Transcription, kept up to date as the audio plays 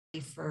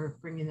for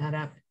bringing that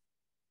up.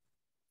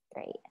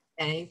 Great.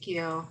 Thank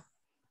you.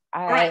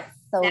 All right.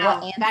 So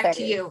now, what answers? Back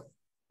to you.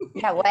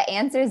 Yeah. What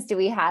answers do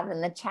we have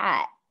in the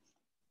chat?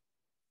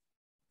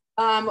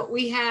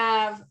 We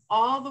have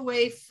all the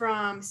way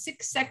from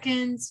 6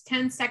 seconds,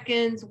 10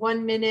 seconds,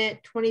 1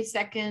 minute, 20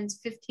 seconds,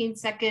 15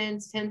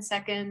 seconds, 10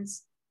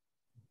 seconds.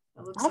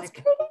 That's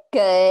pretty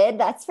good.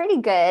 That's pretty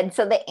good.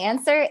 So the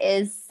answer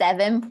is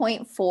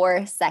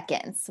 7.4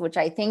 seconds, which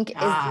I think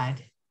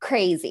is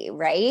crazy,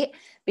 right?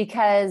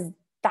 Because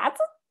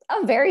that's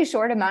a very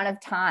short amount of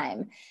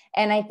time.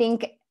 And I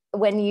think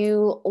when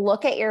you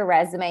look at your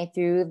resume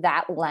through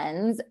that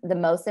lens, the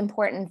most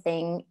important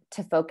thing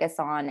to focus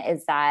on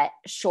is that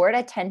short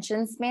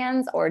attention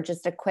spans or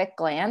just a quick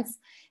glance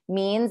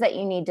means that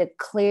you need to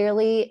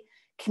clearly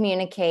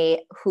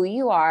communicate who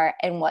you are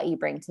and what you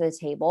bring to the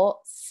table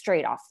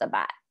straight off the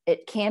bat.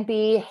 It can't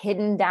be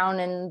hidden down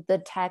in the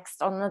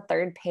text on the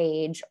third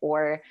page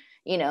or,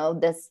 you know,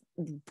 this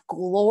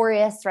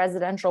glorious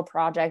residential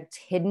project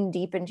hidden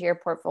deep into your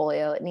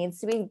portfolio. It needs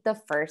to be the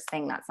first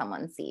thing that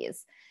someone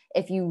sees.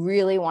 If you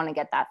really want to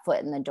get that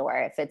foot in the door,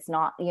 if it's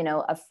not, you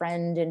know, a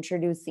friend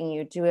introducing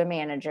you to a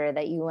manager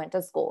that you went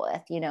to school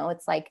with, you know,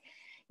 it's like,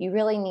 you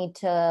really need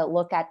to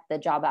look at the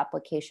job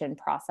application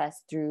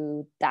process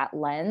through that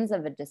lens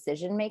of a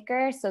decision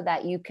maker so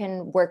that you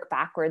can work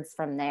backwards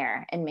from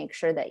there and make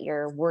sure that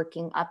you're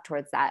working up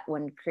towards that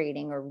when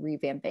creating or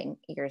revamping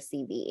your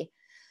CV.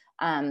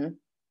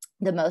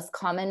 The most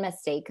common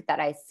mistake that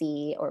I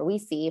see or we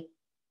see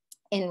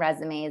in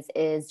resumes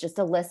is just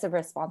a list of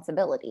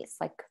responsibilities,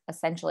 like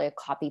essentially a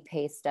copy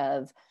paste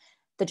of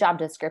the job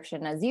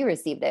description as you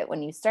received it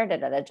when you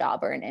started at a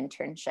job or an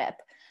internship.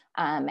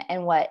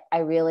 And what I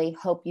really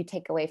hope you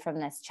take away from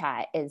this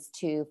chat is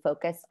to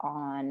focus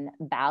on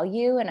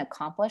value and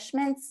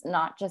accomplishments,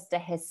 not just a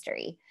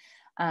history.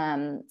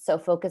 So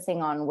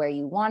focusing on where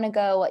you want to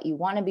go, what you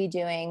want to be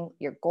doing,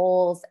 your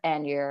goals,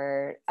 and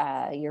your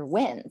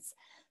wins.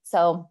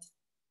 So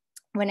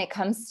when it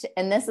comes to,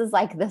 and this is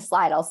like the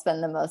slide I'll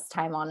spend the most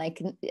time on,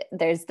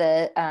 there's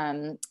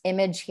the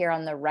image here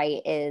on the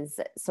right is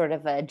sort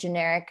of a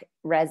generic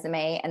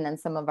resume, and then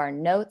some of our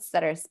notes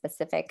that are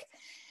specific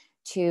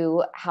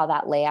to how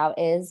that layout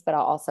is, but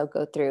I'll also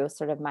go through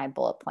sort of my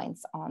bullet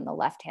points on the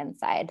left-hand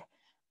side.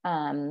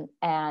 And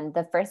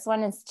the first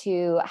one is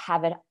to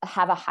have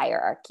a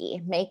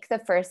hierarchy. Make the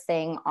first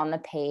thing on the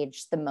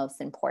page the most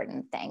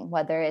important thing,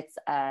 whether it's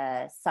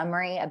a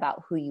summary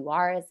about who you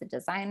are as a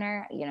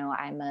designer. You know,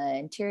 I'm an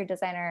interior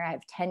designer. I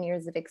have 10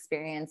 years of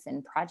experience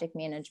in project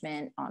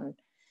management on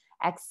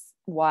X,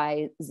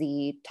 Y,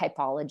 Z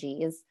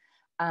typologies.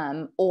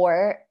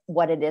 Or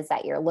what it is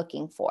that you're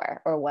looking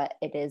for, or what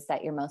it is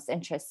that you're most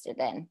interested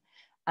in.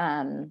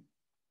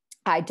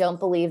 I don't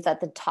believe that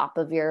the top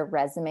of your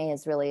resume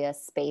is really a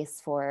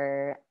space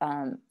for,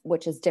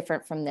 which is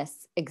different from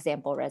this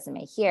example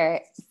resume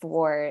here,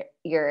 for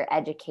your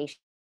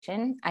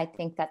education. I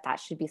think that that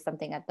should be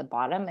something at the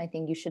bottom. I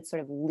think you should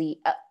sort of leave,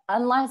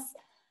 unless,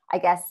 I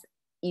guess,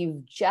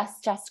 you've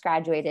just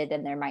graduated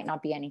and there might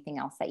not be anything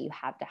else that you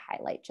have to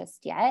highlight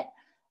just yet.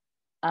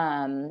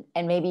 And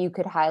maybe you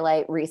could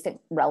highlight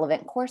recent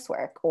relevant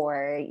coursework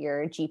or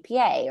your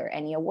GPA or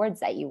any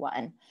awards that you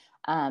won.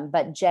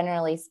 But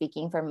generally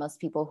speaking, for most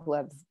people who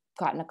have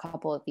gotten a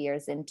couple of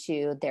years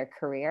into their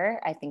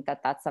career, I think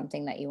that that's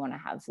something that you want to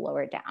have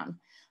lower down.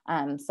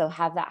 So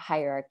have that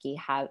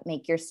hierarchy,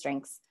 make your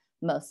strengths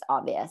most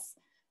obvious.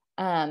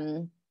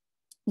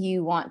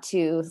 You want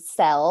to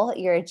sell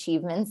your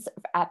achievements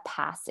at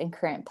past and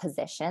current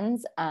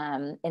positions,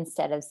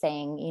 instead of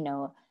saying, you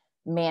know,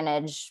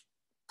 manage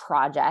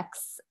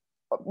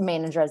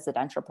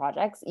residential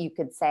projects. You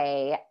could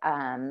say,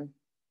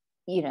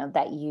 you know,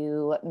 that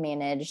you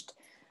managed,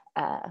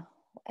 I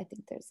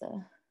think there's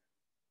a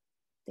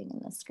thing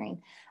on the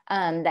screen,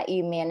 that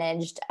you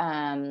managed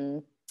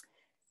 5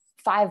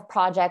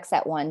 projects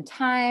at one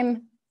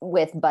time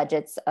with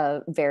budgets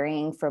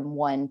varying from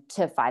 $1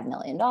 to $5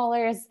 million.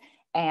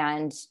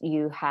 And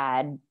you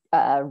had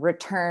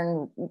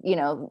return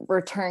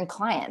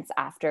clients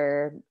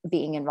after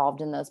being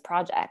involved in those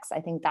projects. I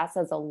think that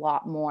says a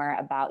lot more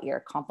about your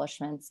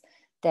accomplishments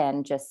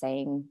than just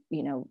saying,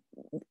 you know,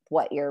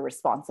 what your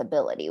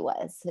responsibility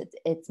was.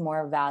 It's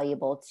more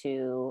valuable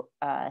to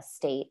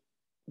state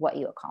what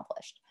you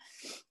accomplished.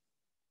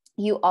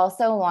 You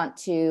also want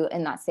to,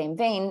 in that same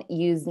vein,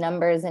 use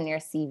numbers in your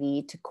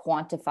CV to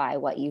quantify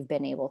what you've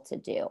been able to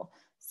do.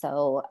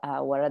 So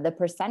what are the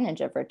percentage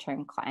of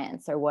return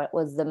clients, or what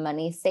was the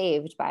money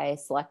saved by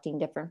selecting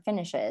different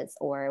finishes,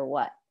 or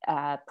what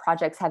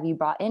projects have you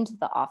brought into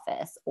the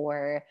office,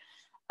 or,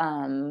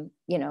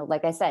 you know,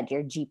 like I said,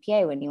 your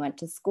GPA when you went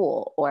to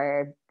school,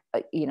 or,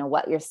 you know,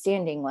 what your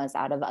standing was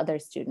out of other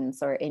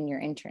students or in your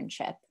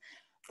internship.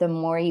 The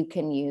more you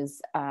can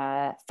use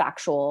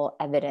factual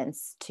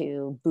evidence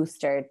to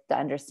booster the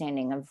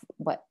understanding of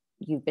what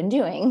you've been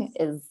doing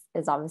is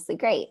obviously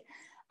great.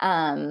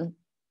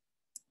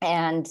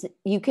 And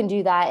you can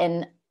do that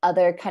in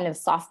other kind of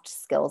soft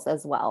skills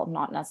as well,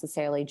 not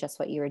necessarily just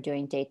what you were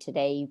doing day to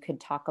day. You could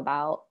talk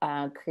about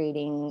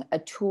creating a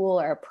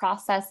tool or a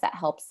process that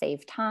helps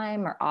save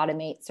time or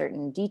automate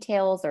certain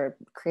details or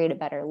create a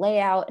better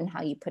layout and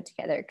how you put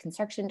together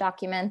construction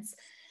documents.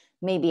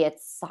 Maybe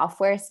it's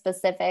software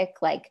specific,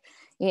 like,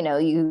 you know,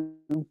 you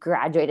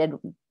graduated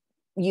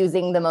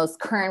using the most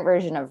current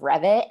version of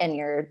Revit and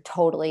you're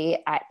totally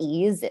at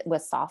ease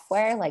with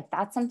software. Like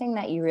that's something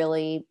that you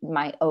really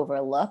might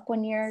overlook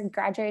when you're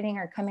graduating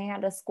or coming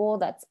out of school.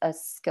 That's a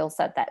skill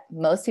set that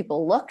most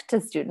people look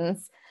to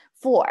students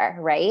for,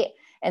 right?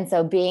 And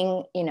so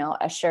being, you know,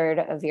 assured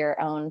of your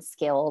own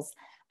skills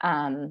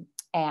and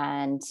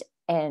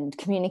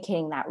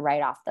communicating that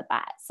right off the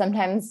bat.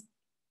 Sometimes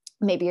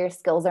maybe your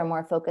skills are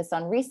more focused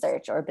on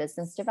research or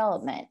business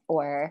development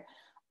or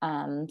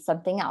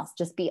something else.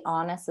 Just be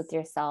honest with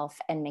yourself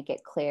and make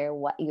it clear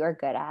what you're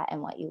good at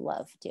and what you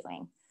love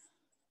doing.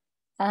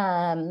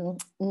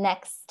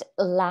 Next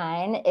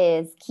line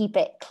is keep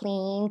it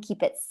clean,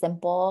 keep it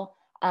simple.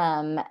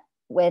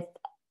 With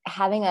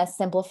having a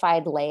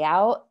simplified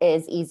layout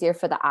is easier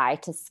for the eye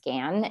to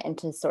scan and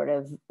to sort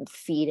of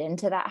feed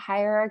into that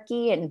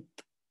hierarchy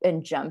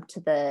and jump to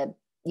the,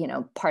 you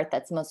know, part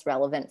that's most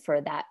relevant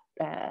for that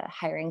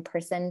hiring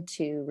person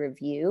to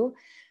review.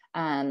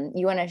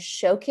 You want to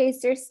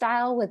showcase your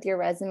style with your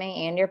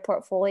resume and your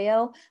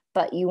portfolio,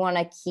 but you want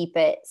to keep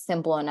it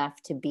simple enough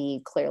to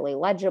be clearly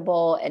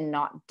legible and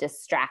not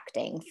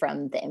distracting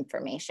from the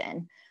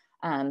information.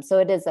 So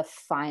it is a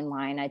fine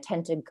line. I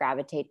tend to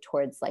gravitate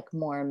towards like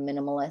more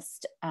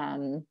minimalist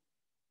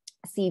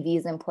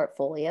CVs and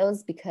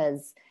portfolios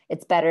because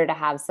it's better to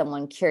have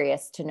someone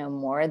curious to know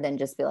more than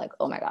just be like,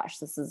 oh my gosh,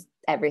 this is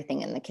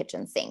everything in the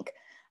kitchen sink.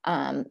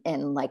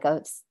 In like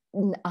a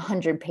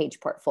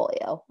 100-page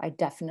portfolio. I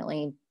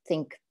definitely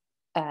think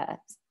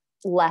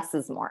less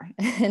is more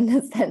in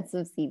the sense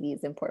of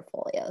CVs and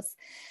portfolios.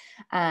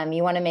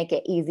 You want to make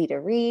it easy to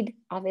read,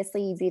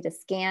 obviously easy to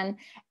scan,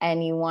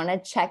 and you want to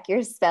check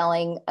your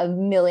spelling a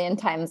million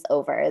times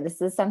over.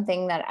 This is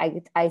something that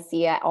I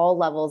see at all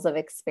levels of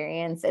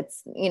experience.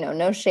 It's, you know,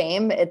 no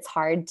shame. It's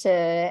hard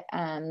to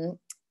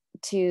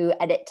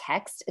edit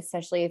text,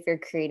 especially if you're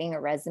creating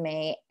a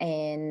resume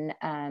in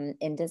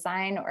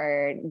InDesign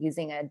or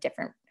using a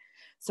different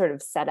sort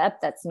of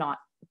setup that's not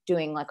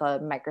doing like a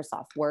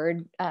Microsoft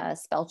Word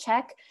spell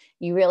check.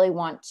 You really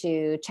want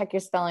to check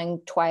your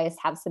spelling twice,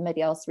 have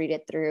somebody else read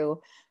it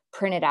through,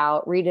 print it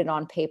out, read it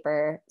on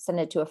paper, send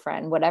it to a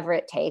friend, whatever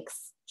it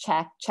takes,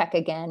 check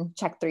again,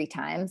 check 3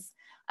 times.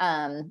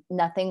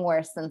 Nothing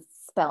worse than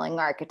spelling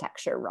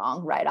architecture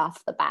wrong right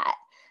off the bat.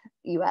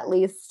 You at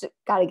least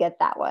got to get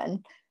that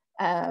one.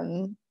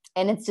 And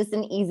it's just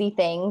an easy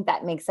thing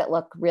that makes it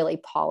look really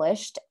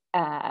polished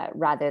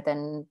rather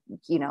than,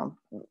 you know,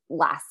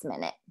 last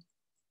minute.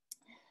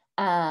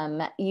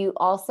 You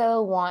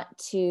also want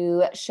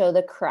to show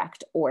the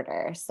correct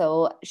order.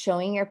 So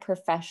showing your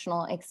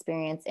professional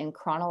experience in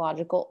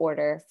chronological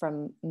order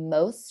from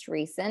most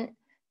recent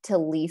to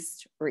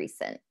least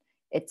recent.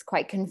 It's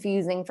quite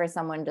confusing for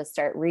someone to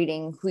start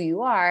reading who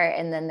you are.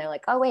 And then they're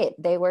like, oh, wait,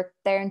 they worked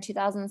there in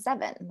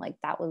 2007. Like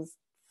that was,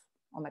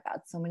 oh my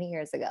God, so many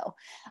years ago.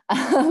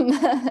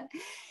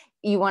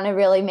 You want to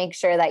really make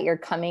sure that you're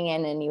coming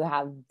in and you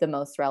have the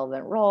most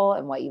relevant role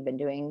and what you've been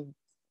doing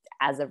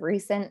as of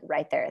recent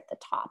right there at the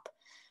top.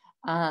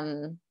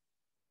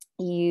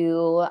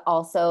 You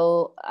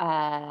also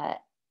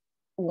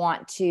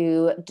want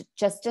to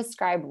just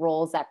describe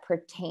roles that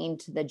pertain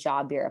to the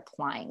job you're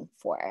applying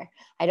for.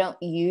 I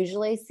don't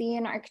usually see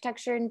in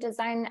architecture and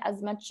design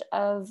as much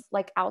of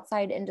like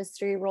outside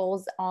industry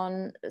roles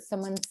on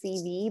someone's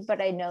CV,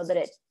 but I know that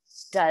it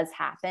does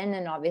happen.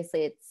 And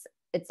obviously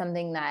it's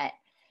something that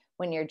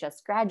when you're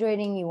just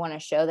graduating, you want to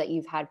show that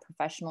you've had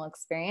professional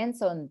experience.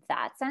 So in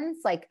that sense,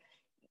 like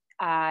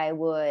I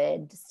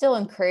would still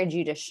encourage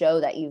you to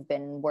show that you've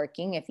been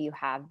working if you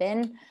have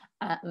been,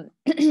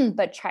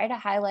 but try to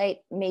highlight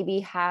maybe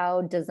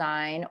how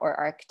design or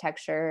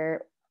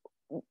architecture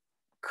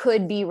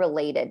could be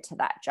related to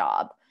that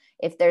job.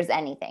 If there's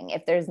anything.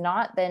 If there's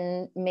not,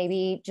 then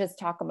maybe just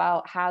talk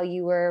about how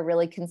you were a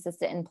really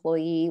consistent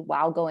employee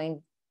while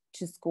going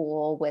to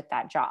school with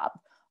that job,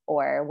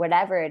 or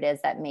whatever it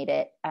is that made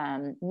it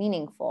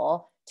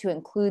meaningful to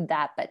include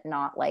that, but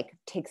not like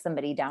take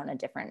somebody down a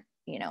different,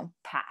 you know,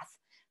 path,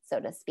 so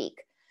to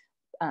speak,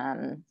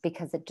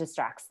 because it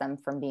distracts them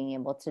from being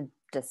able to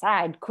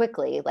decide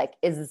quickly, like,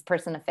 is this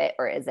person a fit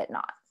or is it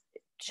not?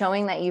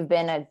 Showing that you've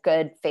been a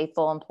good,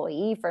 faithful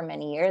employee for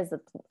many years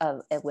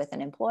with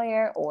an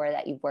employer, or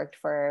that you've worked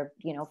for,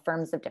 you know,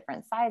 firms of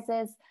different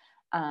sizes,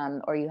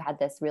 or you had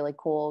this really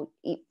cool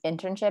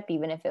internship,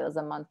 even if it was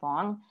a month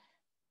long,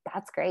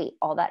 that's great.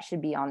 All that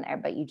should be on there,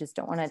 but you just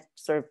don't want to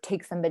sort of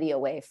take somebody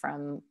away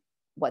from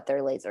what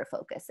their laser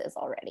focus is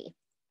already.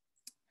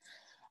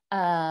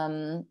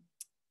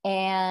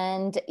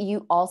 And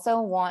you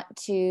also want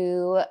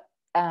to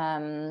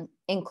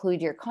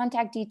include your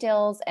contact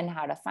details and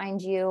how to find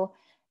you.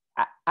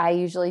 I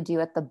usually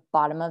do at the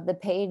bottom of the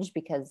page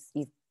because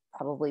you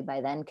probably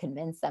by then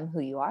convince them who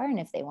you are. And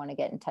if they want to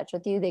get in touch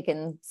with you, they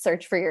can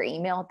search for your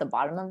email at the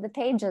bottom of the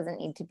page. Doesn't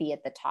need to be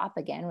at the top,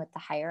 again, with the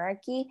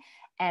hierarchy.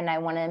 And I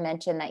want to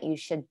mention that you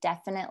should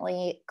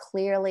definitely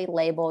clearly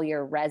label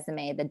your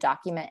resume, the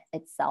document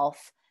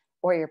itself,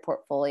 or your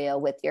portfolio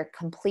with your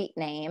complete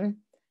name,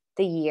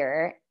 the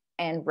year,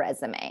 and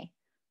resume.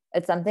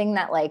 It's something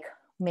that like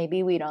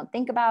maybe we don't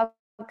think about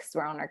because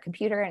we're on our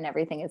computer and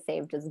everything is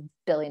saved as a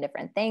billion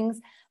different things.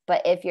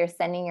 But if you're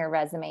sending your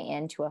resume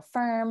into a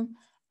firm,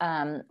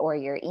 or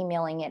you're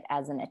emailing it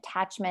as an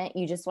attachment,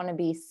 you just want to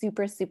be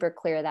super, super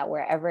clear that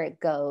wherever it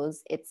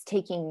goes, it's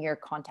taking your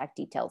contact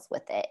details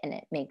with it. And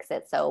it makes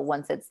it so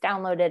once it's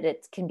downloaded,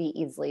 it can be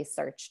easily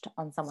searched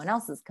on someone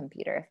else's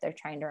computer if they're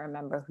trying to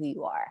remember who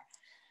you are.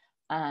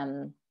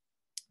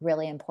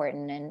 Really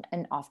important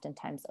and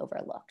oftentimes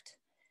overlooked.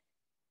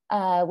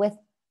 With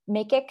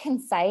make it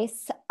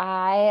concise,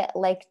 I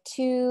like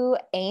to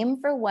aim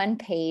for 1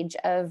 page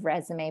of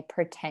resume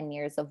per 10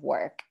 years of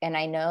work. And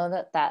I know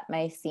that that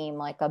may seem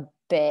like a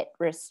bit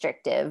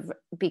restrictive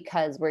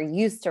because we're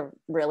used to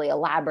really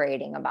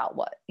elaborating about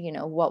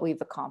what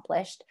we've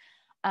accomplished.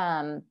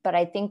 But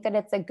I think that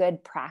it's a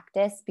good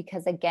practice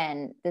because,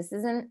 again, this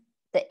isn't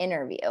the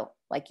interview.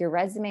 Like, your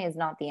resume is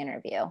not the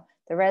interview.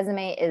 The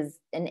resume is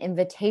an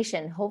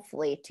invitation,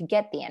 hopefully, to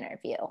get the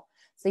interview.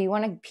 So you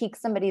want to pique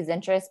somebody's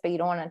interest, but you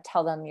don't want to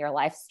tell them your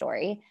life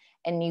story.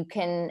 And you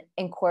can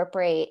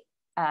incorporate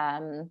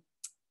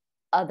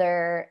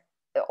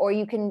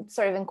you can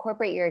sort of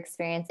incorporate your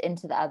experience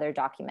into the other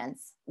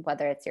documents,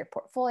 whether it's your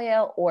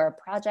portfolio or a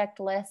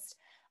project list.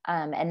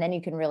 And then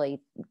you can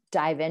really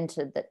dive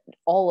into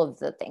all of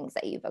the things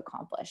that you've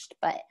accomplished.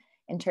 But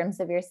in terms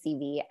of your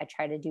CV, I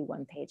try to do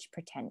 1 page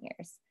per 10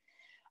 years.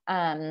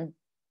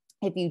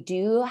 If you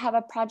do have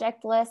a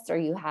project list, or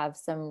you have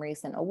some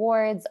recent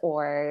awards,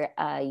 or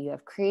you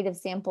have creative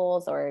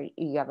samples, or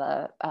you have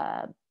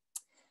a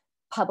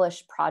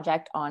published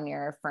project on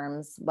your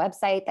firm's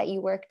website that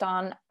you worked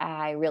on,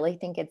 I really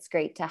think it's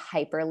great to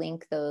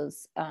hyperlink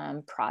those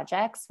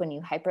projects. When you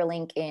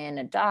hyperlink in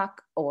a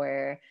doc,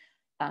 or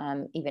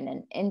even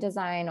in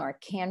InDesign or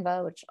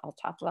Canva, which I'll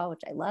talk about,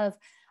 which I love,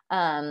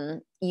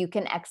 you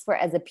can export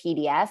as a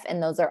PDF,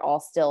 and those are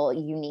all still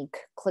unique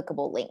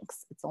clickable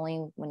links. It's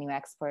only when you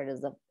export it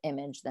as an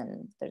image,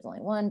 then there's only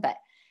one, but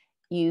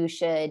you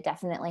should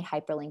definitely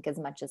hyperlink as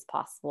much as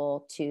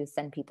possible to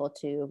send people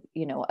to,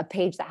 a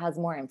page that has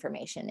more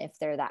information if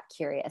they're that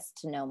curious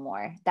to know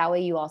more. That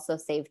way you also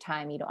save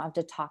time. You don't have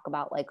to talk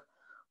about like,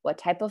 what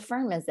type of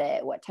firm is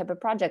it? What type of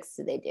projects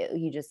do they do?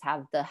 You just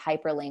have the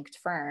hyperlinked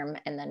firm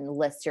and then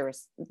list your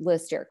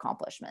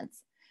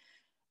accomplishments.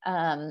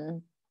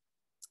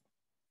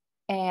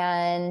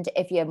 And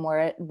if you have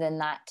more than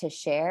that to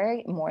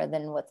share, more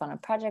than what's on a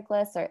project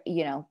list, or,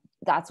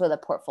 that's where the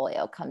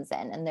portfolio comes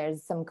in. And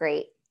there's some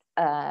great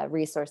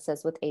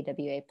resources with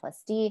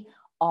AWA+D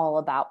all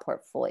about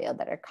portfolio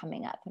that are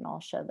coming up, and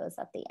I'll show those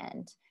at the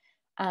end.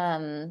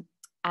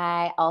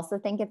 I also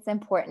think it's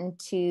important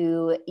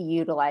to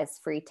utilize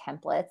free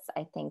templates.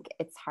 I think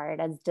it's hard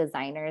as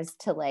designers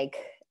to like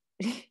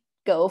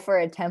go for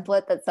a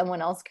template that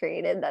someone else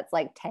created that's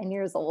like 10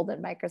 years old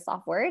in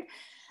Microsoft Word.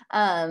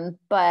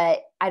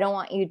 But I don't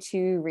want you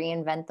to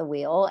reinvent the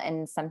wheel.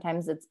 And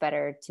sometimes it's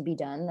better to be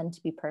done than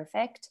to be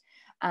perfect.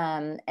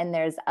 And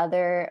there's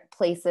other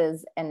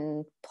places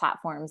and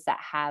platforms that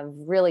have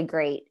really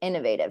great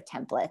innovative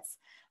templates.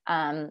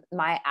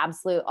 My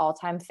absolute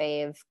all-time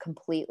fave,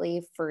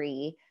 completely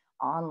free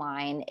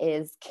online,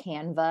 is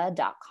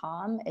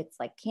canva.com. It's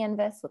like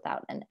canvas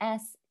without an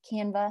S,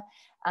 Canva.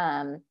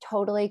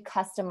 Totally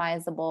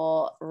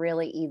customizable,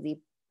 really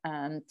easy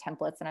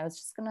templates. And I was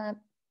just gonna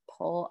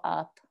pull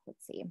up,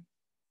 let's see,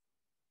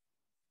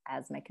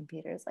 as my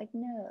computer is like,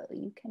 no,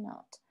 you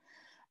cannot.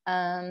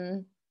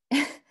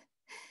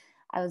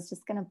 I was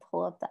just gonna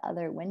pull up the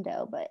other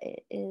window, but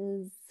it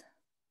is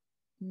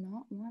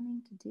not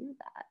wanting to do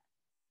that.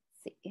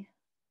 Let's see.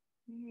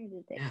 Where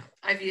did it? Yeah,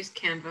 I've used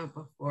Canva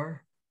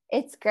before.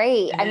 It's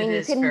great. And it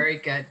is very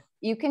good.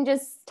 You can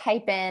just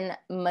type in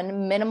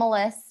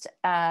minimalist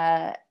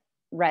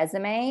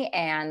resume,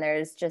 and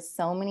there's just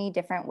so many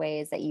different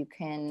ways that you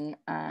can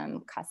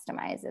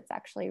customize. It's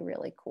actually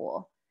really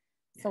cool.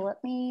 Yeah. So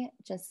let me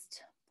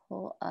just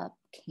pull up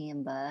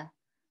Canva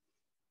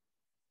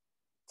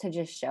to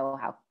just show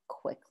how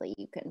quickly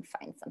you can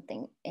find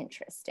something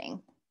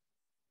interesting.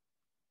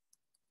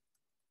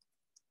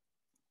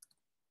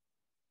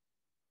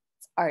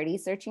 It's already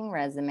searching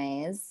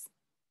resumes,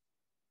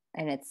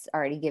 and it's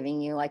already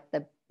giving you like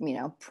the,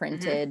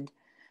 printed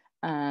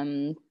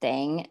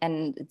thing.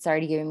 And it's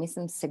already giving me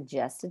some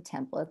suggested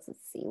templates.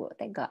 Let's see what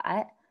they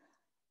got.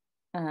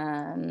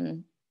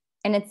 And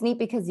it's neat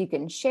because you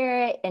can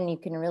share it, and you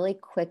can really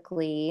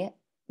quickly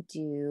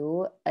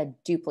do a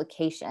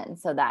duplication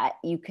so that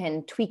you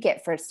can tweak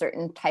it for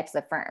certain types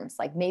of firms.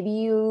 Like maybe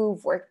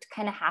you've worked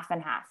kind of half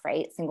and half,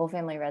 right? Single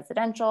family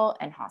residential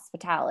and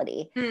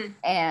hospitality.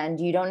 And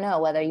you don't know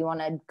whether you want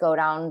to go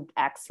down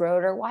X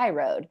road or Y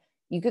road.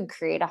 you could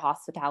create a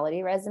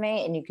hospitality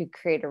resume and you could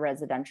create a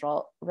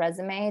residential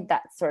resume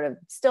that sort of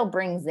still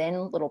brings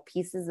in little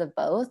pieces of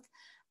both,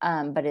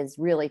 but is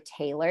really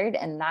tailored.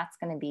 And that's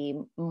going to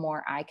be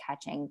more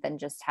eye-catching than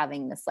just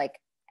having this like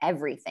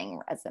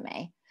everything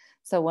resume.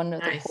 So one of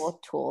the cool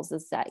tools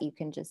is that you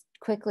can just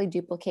quickly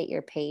duplicate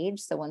your page.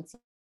 So once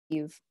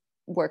you've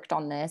worked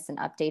on this and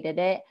updated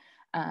it,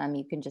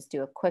 you can just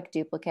do a quick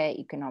duplicate.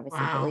 You can obviously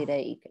delete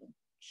it. You can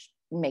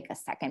make a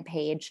second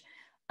page.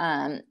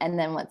 And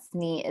then what's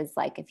neat is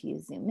like, if you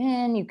zoom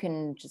in, you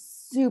can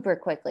just super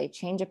quickly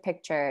change a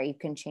picture. You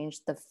can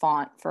change the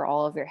font for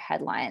all of your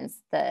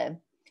headlines. The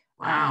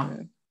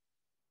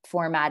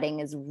formatting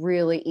is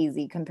really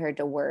easy compared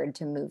to Word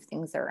to move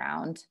things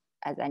around.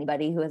 As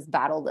anybody who has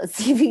battled a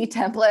CV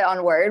template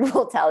on Word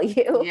will tell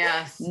you,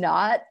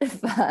 not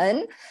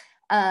fun.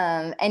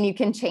 And you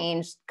can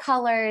change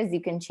colors,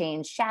 you can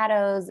change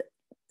shadows,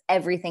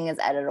 everything is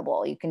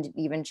editable. You can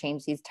even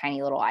change these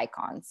tiny little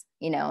icons,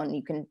 you know, and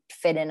you can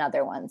fit in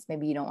other ones.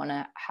 Maybe you don't want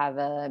to have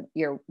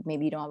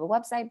maybe you don't have a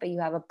website, but you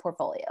have a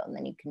portfolio, and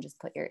then you can just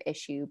put your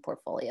issue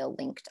portfolio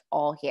linked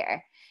all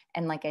here.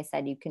 And like I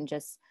said, you can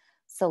just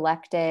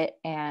select it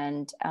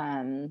and,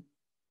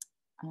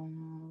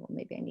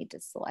 maybe I need to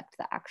select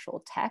the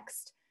actual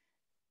text.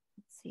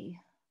 Let's see.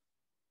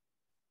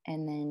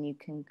 And then you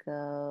can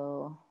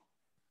go,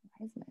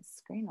 why is my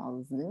screen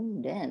all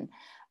zoomed in?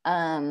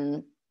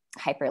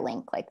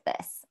 Hyperlink like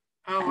this.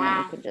 Oh,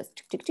 wow. You can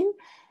just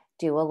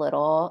do a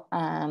little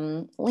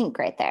link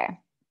right there.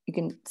 You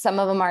can, some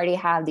of them already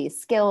have these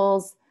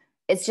skills.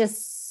 It's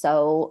just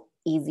so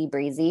easy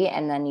breezy.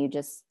 And then you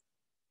just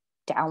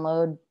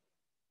download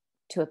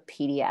to a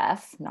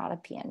PDF, not a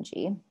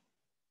PNG.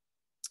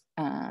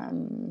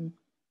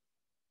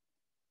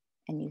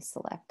 And you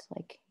select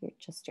like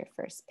your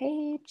first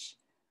page,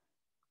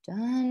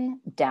 done,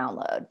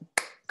 download,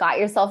 got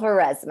yourself a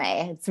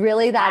resume. It's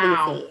really that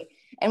easy.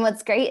 And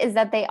what's great is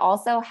that they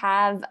also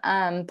have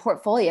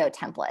portfolio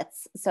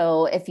templates.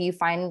 So if you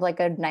find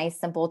like a nice,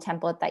 simple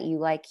template that you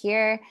like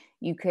here,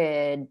 you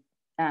could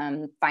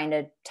find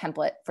a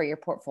template for your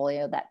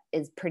portfolio that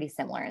is pretty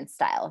similar in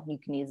style. You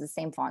can use the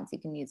same fonts, you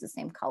can use the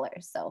same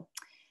colors. So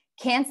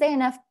can't say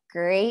enough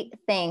great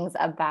things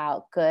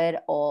about good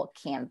old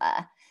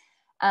Canva.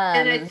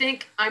 And I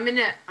think I'm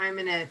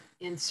gonna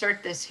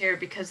insert this here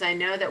because I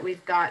know that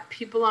we've got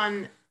people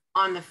on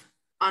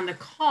the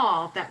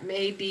call that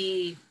may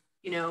be,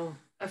 you know,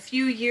 a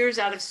few years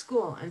out of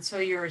school, and so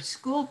your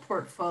school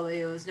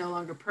portfolio is no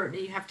longer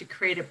pertinent. You have to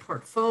create a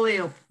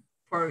portfolio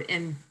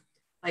in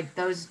like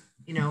those,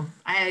 you know,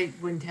 I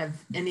wouldn't have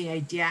any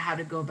idea how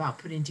to go about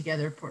putting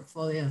together a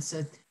portfolio.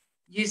 So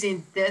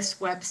using this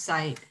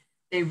website,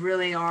 they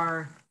really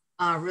are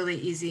really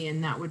easy,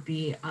 and that would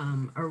be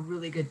a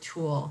really good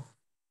tool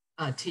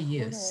to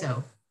use.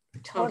 So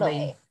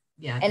totally.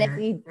 Yeah. And if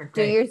you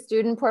do your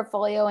student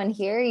portfolio in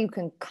here, you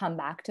can come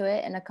back to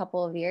it in a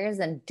couple of years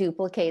and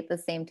duplicate the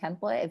same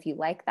template if you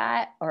like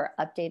that, or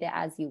update it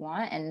as you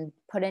want and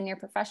put in your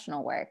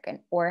professional work,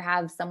 or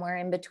have somewhere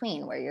in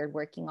between where you're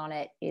working on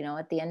it, you know,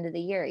 at the end of the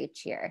year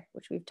each year,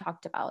 which we've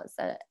talked about is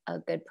a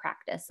good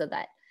practice so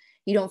that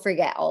you don't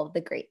forget all of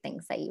the great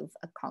things that you've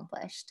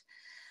accomplished.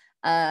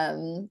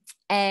 And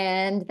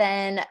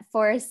then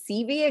for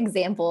CV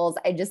examples,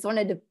 I just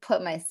wanted to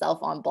put myself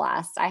on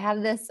blast. I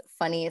have this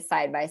funny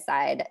side by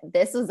side.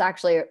 This was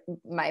actually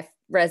my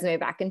resume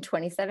back in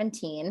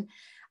 2017.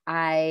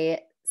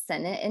 I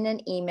sent it in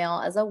an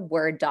email as a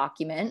Word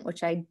document,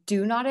 which I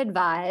do not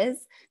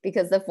advise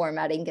because the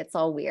formatting gets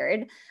all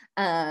weird.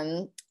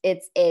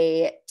 It's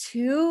a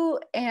 2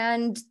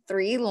 and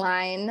 3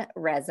 line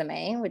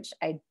resume, which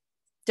I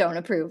don't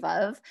approve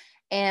of.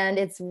 And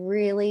it's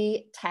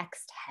really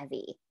text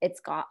heavy. It's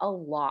got a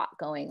lot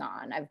going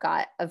on. I've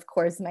got, of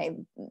course, my,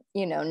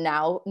 you know,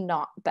 now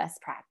not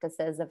best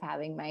practices of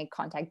having my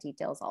contact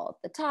details all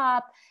at the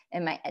top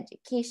and my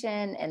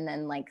education, and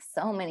then like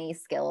so many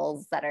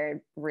skills that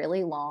are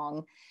really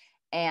long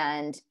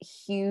and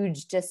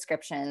huge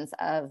descriptions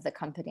of the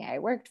company I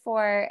worked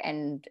for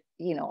and,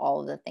 you know,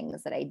 all of the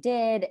things that I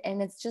did. And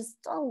it's just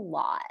a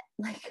lot.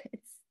 Like,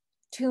 it's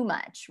too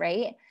much,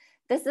 right?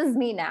 This is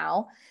me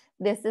now.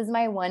 This is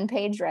my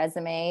 1-page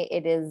resume.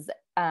 It is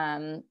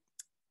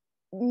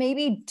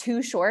maybe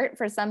too short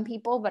for some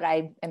people, but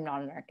I am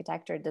not an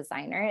architect or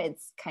designer.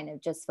 It's kind of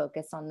just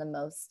focused on the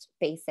most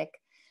basic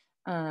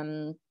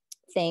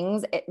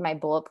things. My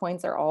bullet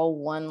points are all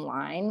 1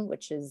 line,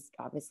 which is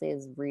obviously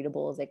as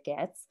readable as it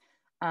gets.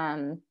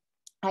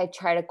 I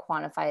try to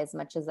quantify as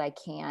much as I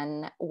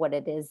can what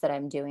it is that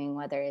I'm doing,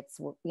 whether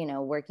it's, you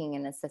know, working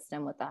in a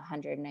system with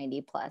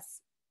 190 plus,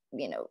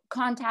 you know,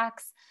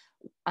 contacts,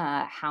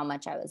 how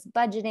much I was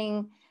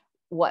budgeting,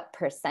 what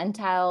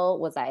percentile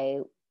was I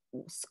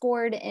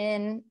scored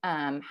in,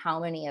 how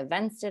many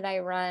events did I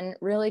run,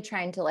 really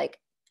trying to like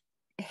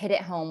hit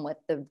it home with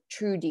the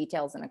true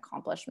details and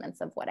accomplishments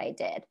of what I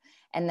did.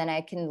 And then I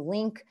can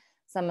link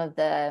some of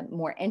the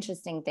more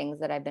interesting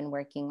things that I've been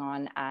working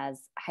on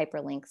as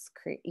hyperlinks,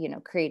 you know,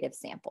 creative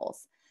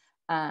samples.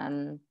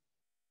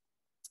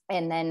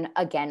 And then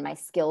again, my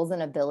skills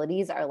and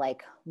abilities are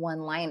like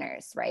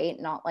one-liners, right?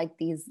 Not like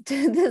this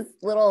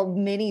little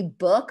mini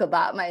book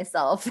about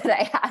myself that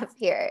I have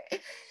here.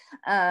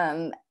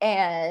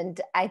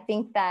 And I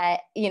think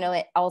that, you know,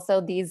 it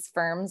also, these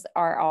firms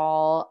are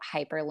all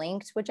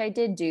hyperlinked, which I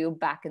did do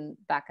back in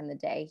the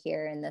day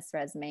here in this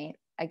resume,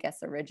 I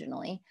guess,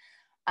 originally.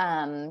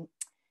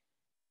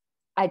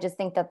 I just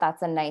think that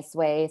that's a nice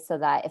way so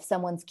that if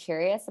someone's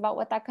curious about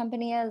what that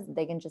company is,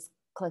 they can just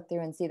click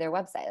through and see their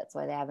website. That's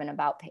why they have an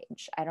about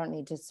page. I don't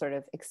need to sort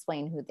of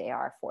explain who they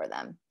are for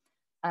them.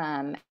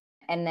 And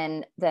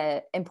then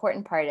the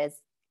important part is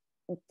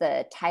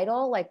the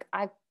title. Like,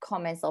 I call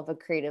myself a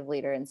creative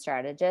leader and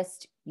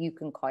strategist. You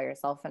can call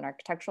yourself an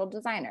architectural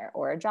designer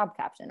or a job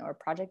captain or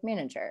project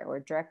manager or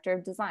director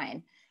of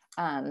design.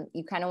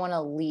 You kind of want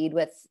to lead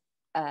with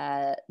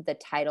the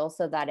title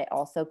so that it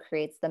also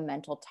creates the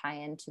mental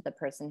tie-in to the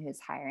person who's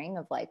hiring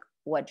of like,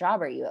 what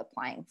job are you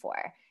applying for?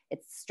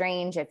 It's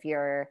strange if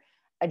you're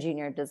a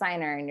junior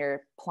designer and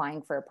you're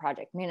applying for a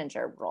project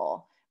manager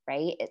role,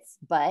 right?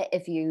 But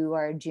if you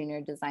are a junior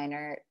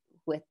designer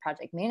with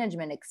project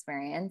management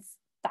experience,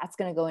 that's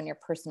going to go in your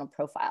personal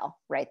profile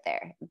right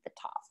there at the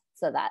top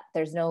so that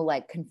there's no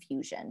like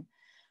confusion.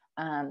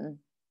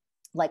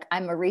 Like,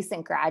 I'm a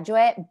recent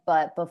graduate,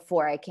 but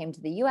before I came to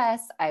the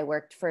US, I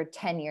worked for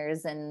 10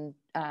 years in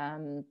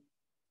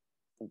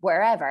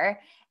wherever.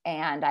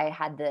 And I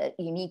had the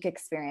unique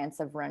experience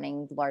of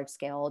running large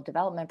scale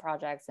development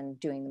projects and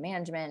doing the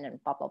management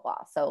and blah, blah,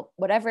 blah. So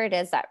whatever it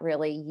is that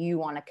really you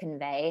want to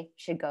convey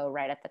should go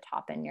right at the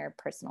top in your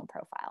personal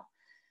profile.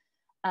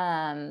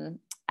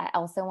 I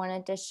also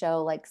wanted to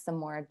show like some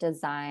more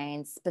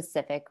design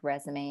specific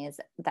resumes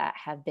that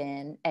have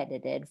been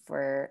edited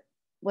for,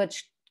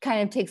 which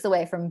kind of takes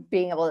away from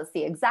being able to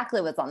see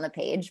exactly what's on the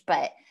page.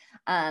 But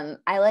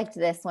I liked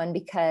this one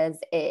because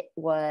it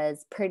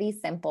was pretty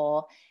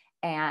simple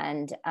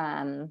and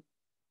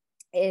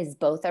is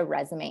both a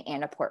resume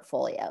and a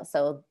portfolio.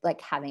 So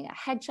like having a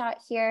headshot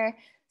here,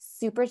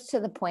 super to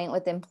the point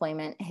with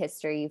employment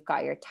history. You've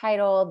got your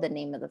title, the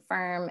name of the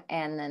firm,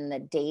 and then the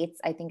dates.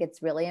 I think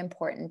it's really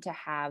important to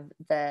have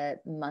the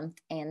month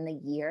and the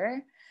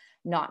year,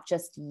 not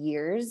just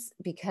years,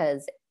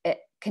 because it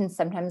can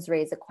sometimes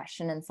raise a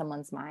question in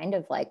someone's mind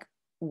of like,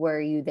 were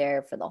you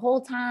there for the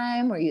whole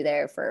time? Were you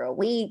there for a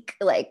week?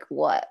 Like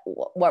what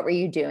were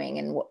you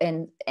doing?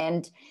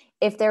 And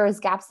if there was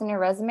gaps in your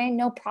resume,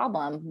 no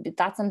problem.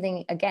 That's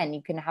something, again,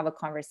 you can have a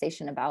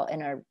conversation about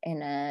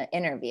in a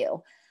interview.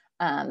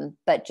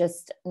 But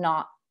just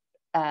not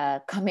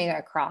coming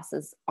across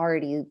as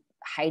already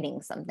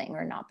hiding something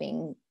or not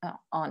being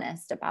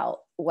honest about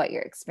what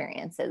your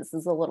experience is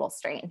a little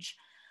strange.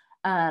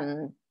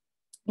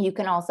 You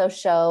can also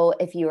show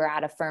if you were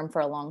at a firm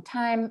for a long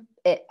time,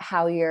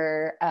 how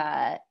your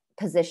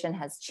position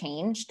has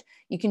changed.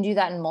 You can do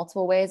that in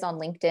multiple ways on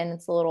LinkedIn.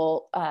 It's a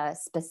little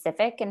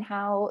specific in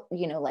how,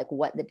 you know, like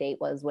what the date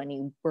was when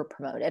you were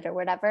promoted or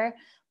whatever,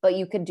 but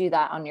you could do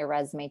that on your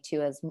resume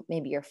too, as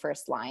maybe your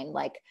first line,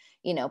 like,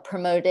 you know,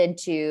 promoted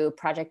to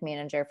project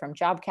manager from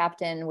job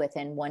captain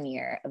within 1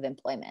 year of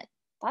employment.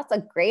 That's a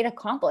great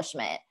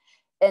accomplishment.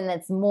 And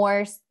it's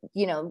more,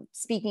 you know,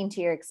 speaking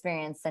to your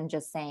experience than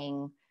just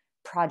saying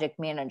project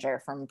manager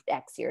from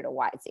X year to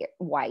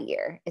Y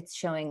year. It's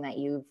showing that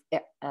you've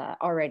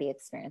already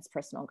experienced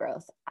personal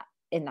growth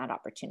in that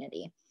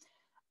opportunity.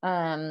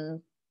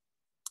 And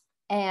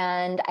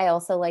I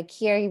also like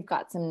here, you've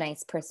got some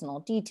nice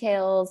personal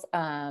details,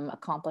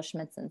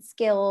 accomplishments and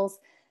skills.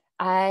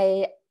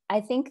 I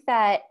think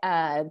that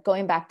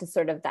going back to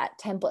sort of that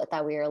template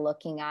that we were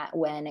looking at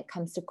when it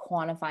comes to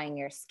quantifying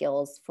your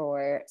skills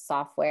for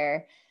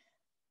software,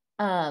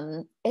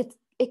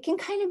 it can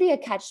kind of be a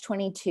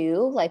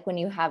catch-22, like when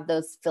you have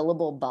those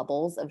fillable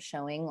bubbles of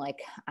showing like,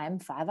 I'm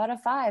 5 out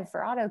of 5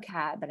 for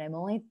AutoCAD, but I'm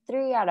only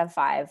 3 out of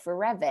 5 for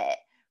Revit,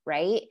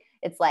 right?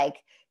 It's like,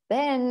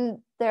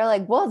 then they're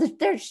like, well,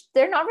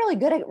 they're not really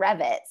good at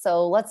Revit,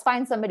 so let's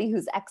find somebody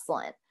who's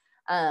excellent.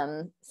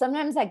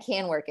 Sometimes that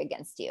can work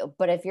against you,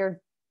 but if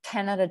you're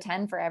 10 out of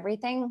 10 for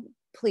everything,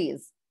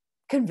 please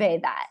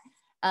convey that.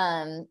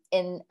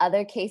 In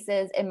other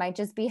cases, it might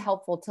just be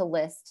helpful to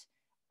list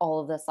all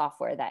of the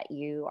software that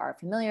you are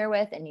familiar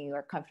with and you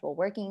are comfortable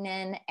working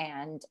in.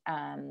 And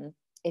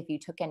if you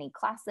took any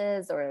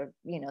classes or,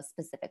 you know,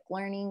 specific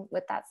learning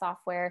with that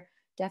software,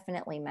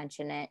 definitely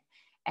mention it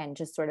and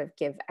just sort of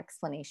give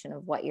explanation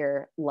of what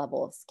your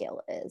level of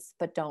skill is,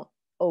 but don't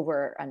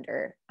over or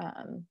under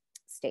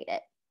state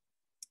it.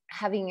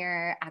 Having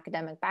your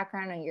academic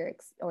background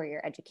or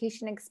your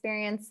education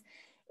experience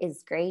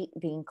is great.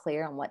 Being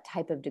clear on what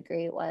type of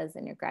degree it was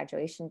and your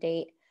graduation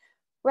date.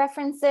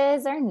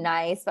 References are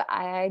nice, but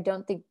I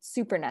don't think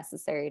super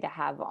necessary to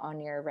have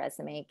on your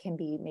resume. It can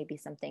be maybe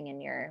something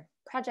in your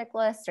project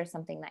list or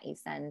something that you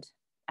send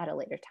at a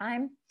later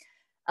time.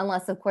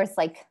 Unless, of course,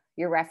 like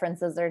your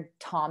references are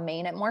Tom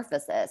Main at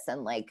Morphosis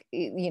and like,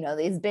 you know,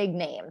 these big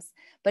names.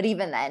 But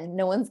even then,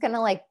 no one's going to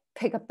like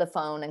pick up the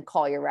phone and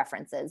call your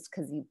references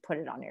because you put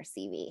it on your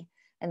CV.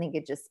 I think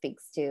it just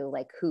speaks to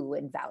like who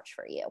would vouch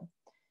for you.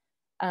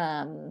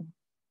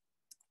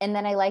 And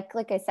then I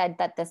like I said,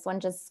 that this one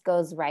just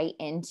goes right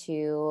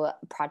into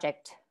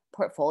project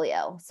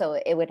portfolio. So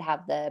it would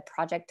have the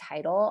project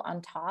title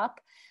on top,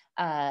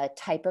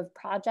 type of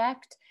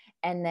project,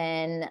 and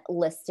then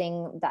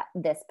listing that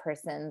this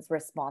person's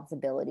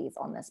responsibilities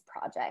on this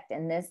project.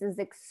 And this is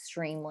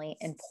extremely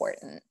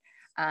important.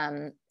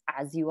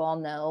 As you all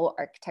know,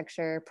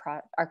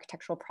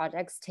 architectural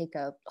projects take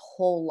a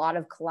whole lot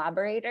of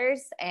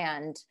collaborators,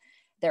 and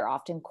they're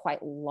often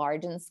quite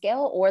large in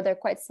scale, or they're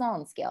quite small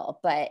in scale.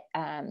 But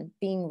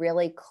being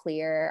really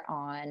clear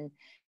on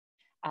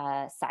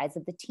size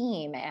of the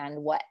team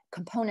and what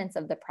components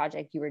of the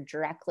project you were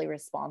directly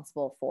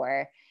responsible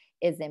for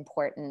is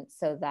important,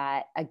 so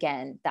that,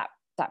 again, that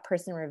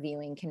person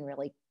reviewing can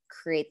really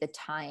create the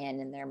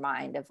tie-in in their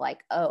mind of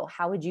like, oh,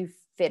 how would you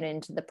fit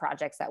into the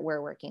projects that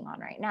we're working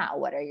on right now?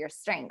 What are your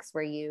strengths?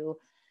 Were you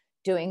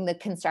doing the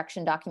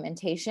construction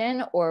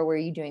documentation, or were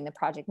you doing the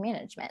project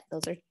management?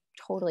 Those are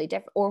totally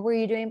different. Or were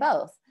you doing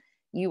both?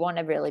 You want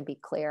to really be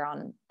clear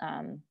on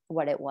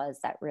what it was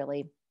that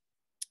really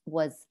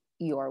was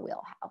your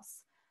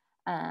wheelhouse.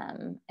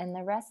 And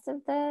the rest of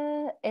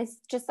is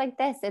just like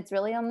this. It's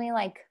really only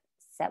like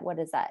what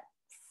is that?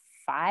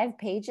 5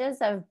 pages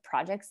of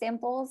project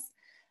samples.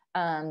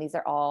 These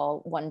are all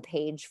 1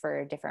 page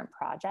for different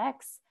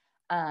projects.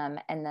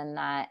 And then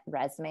that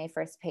resume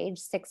first page,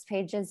 6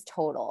 pages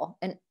total.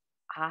 And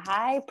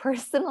I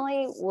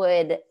personally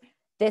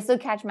this would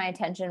catch my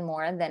attention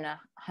more than a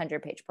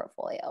 100-page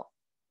portfolio,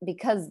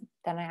 because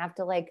then I have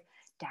to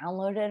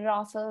download it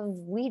off of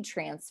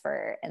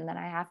WeTransfer, and then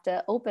I have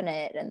to open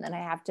it, and then I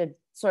have to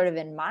sort of,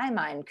 in my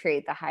mind,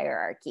 create the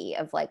hierarchy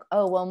of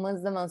oh, when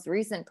was the most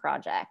recent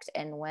project,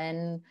 and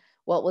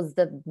what was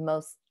the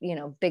most,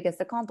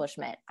 biggest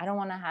accomplishment. I don't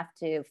want to have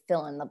to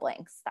fill in the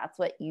blanks. That's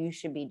what you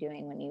should be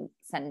doing when you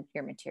send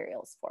your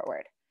materials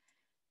forward.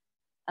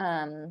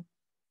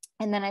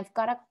 And then I've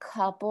got a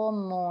couple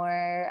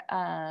more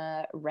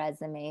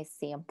resume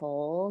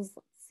samples.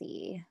 Let's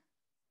see.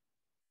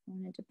 I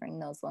wanted to bring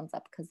those ones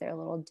up because they're a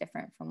little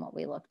different from what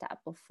we looked at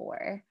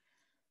before.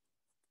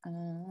 As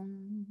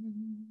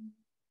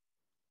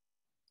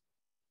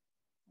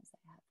I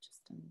have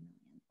just a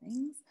million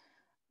things.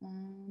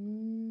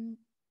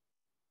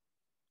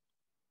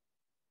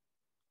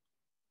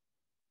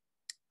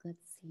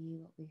 Let's see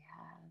what we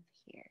have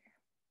here.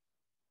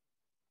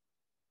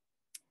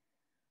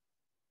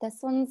 This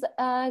one's,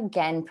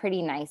 again,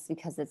 pretty nice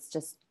because it's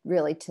just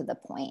really to the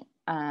point.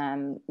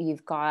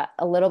 You've got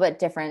a little bit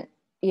different,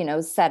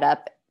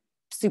 setup,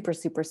 super,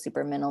 super,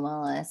 super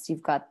minimalist.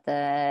 You've got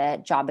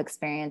the job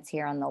experience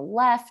here on the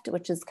left,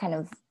 which is kind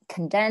of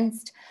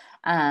condensed.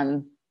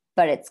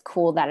 But it's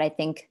cool that I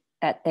think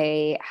that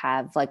they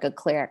have a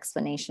clear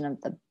explanation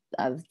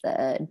of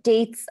the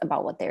dates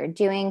about what they're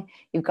doing.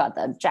 You've got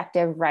the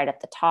objective right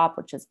at the top,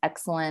 which is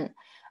excellent.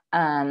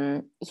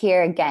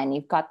 Here again,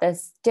 you've got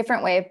this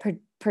different way of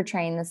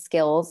portraying the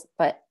skills,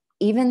 but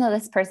even though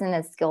this person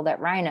is skilled at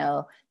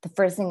Rhino, the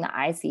first thing the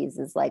eye sees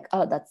is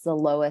oh, that's the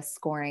lowest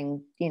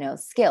scoring,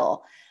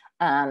 skill.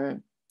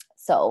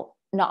 So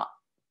not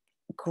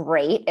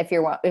great if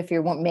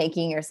you're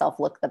making yourself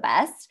look the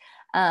best,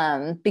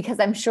 because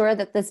I'm sure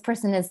that this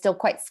person is still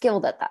quite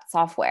skilled at that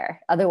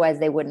software. Otherwise,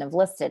 they wouldn't have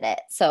listed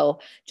it. So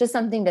just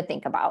something to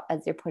think about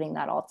as you're putting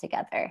that all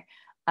together.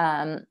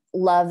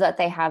 Love that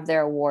they have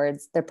their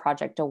awards, their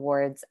project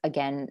awards.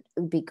 Again, it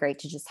would be great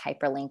to just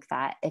hyperlink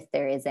that if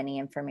there is any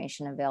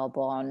information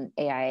available on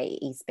AI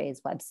East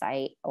Bay's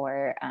website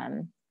or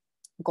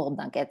Gold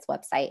Nugget's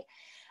website,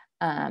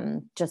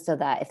 just so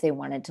that if they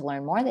wanted to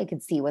learn more, they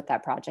could see what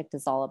that project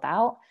is all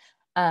about.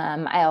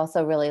 I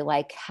also really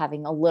like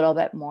having a little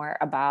bit more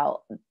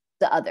about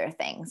the other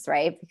things,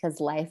 right? Because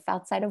life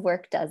outside of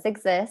work does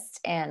exist,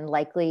 and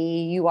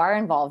likely you are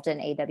involved in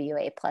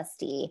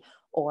AWA+D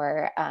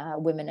or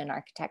women in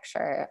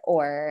architecture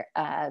or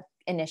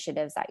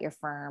initiatives at your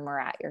firm or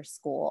at your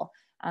school.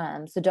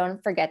 So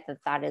don't forget that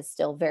that is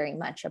still very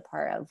much a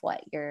part of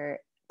what your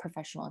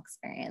professional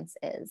experience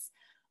is.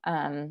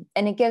 And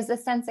it gives a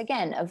sense,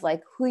 again, of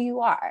who you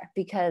are,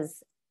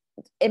 because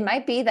it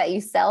might be that you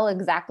sell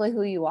exactly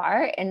who you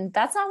are, and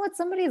that's not what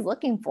somebody's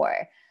looking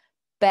for.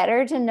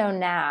 Better to know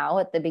now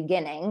at the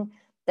beginning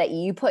that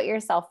you put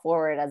yourself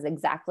forward as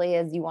exactly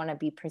as you want to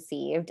be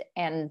perceived,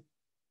 and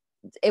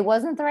it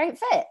wasn't the right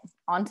fit,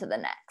 on to the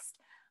next.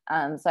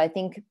 So I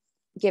think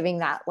giving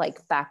that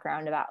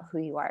background about who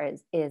you are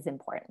is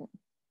important.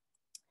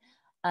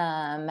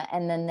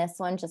 And then this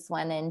one just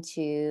went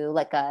into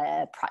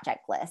a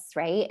project list,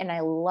 right? And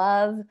I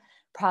love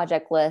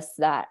project lists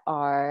that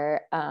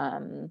are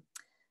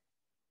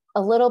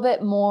a little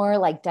bit more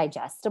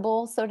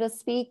digestible, so to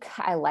speak.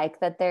 I like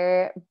that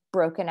they're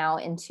broken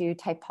out into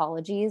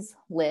typologies: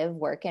 live,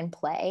 work, and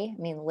play.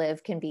 I mean,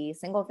 live can be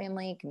single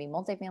family, it can be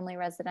multifamily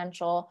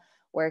residential.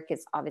 Work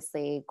is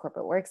obviously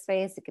corporate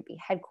workspace. It could be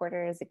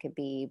headquarters. It could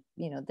be,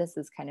 this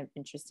is kind of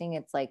interesting.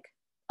 It's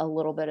a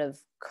little bit of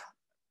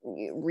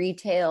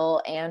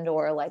retail and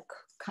or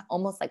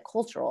almost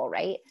cultural,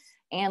 right?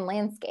 And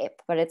landscape,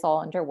 but it's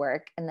all under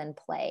work. And then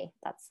play.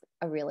 That's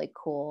a really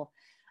cool,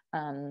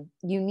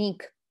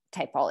 unique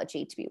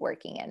typology to be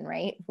working in,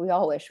 right? We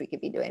all wish we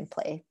could be doing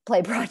play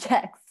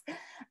projects.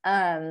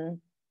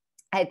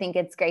 I think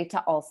it's great to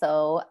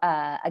also,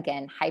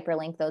 again,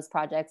 hyperlink those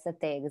projects if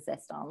they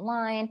exist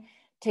online,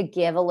 to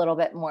give a little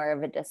bit more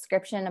of a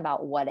description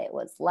about what it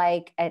was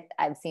like.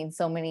 I've seen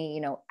so many,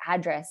 you know,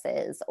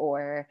 addresses,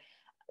 or,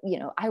 you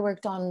know, I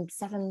worked on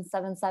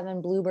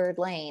 777 Bluebird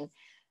Lane.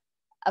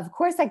 Of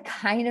course, I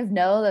kind of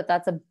know that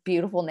that's a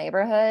beautiful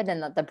neighborhood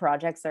and that the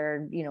projects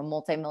are, you know,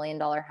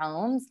 multi-million-dollar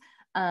homes.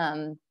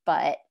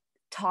 But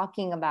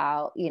talking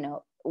about, you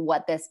know,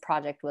 what this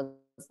project was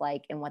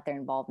like and what their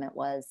involvement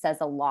was says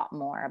a lot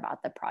more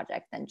about the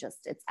project than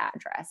just its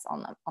address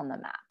on the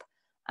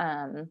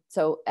map.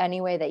 So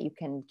any way that you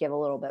can give a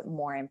little bit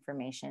more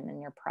information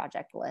in your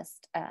project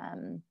list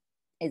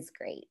is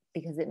great,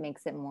 because it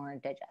makes it more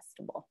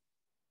digestible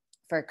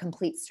for a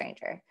complete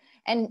stranger.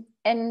 And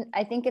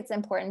I think it's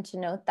important to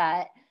note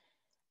that,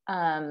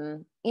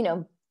 you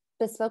know,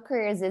 Bespoke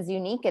Careers is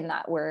unique in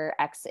that we're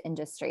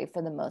ex-industry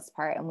for the most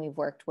part. And we've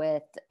worked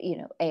with, you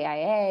know,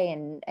 AIA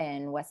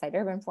and Westside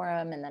Urban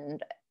Forum,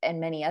 and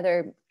many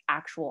other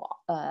actual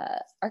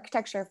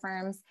architecture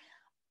firms.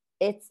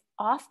 It's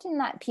often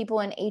that people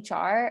in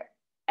HR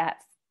at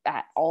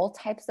all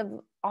types of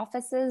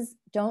offices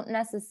don't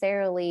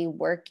necessarily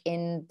work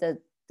in the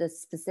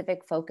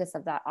specific focus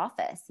of that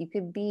office. You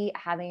could be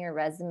having your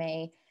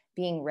resume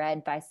being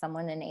read by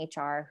someone in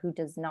HR who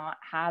does not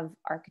have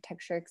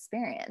architecture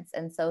experience.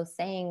 And so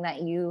saying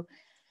that you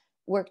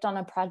worked on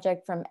a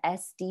project from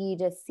SD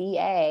to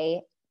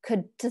CA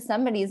could, to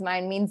somebody's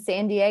mind, mean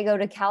San Diego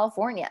to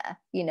California.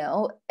 You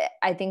know,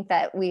 I think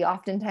that we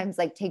oftentimes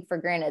like take for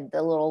granted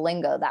the little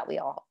lingo that we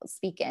all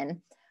speak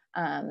in,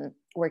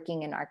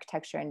 working in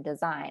architecture and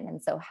design.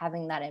 And so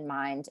having that in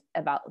mind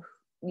about,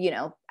 you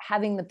know,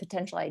 having the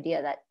potential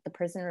idea that the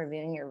person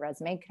reviewing your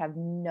resume could have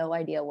no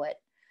idea what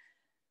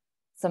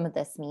some of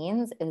this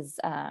means is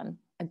a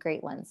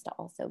great lens to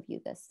also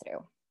view this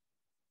through.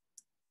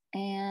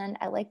 And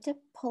I like to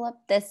pull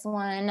up this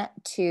one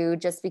too,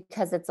 just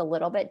because it's a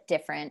little bit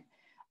different.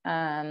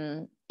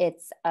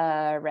 It's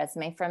a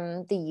resume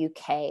from the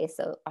UK.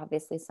 So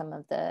obviously some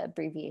of the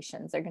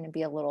abbreviations are going to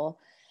be a little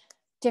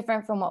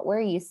different from what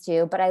we're used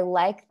to, but I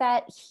like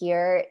that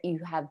here you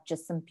have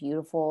just some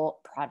beautiful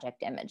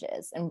project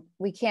images, and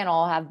we can't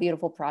all have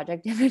beautiful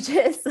project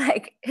images,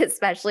 like,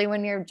 especially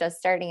when you're just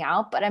starting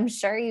out, but I'm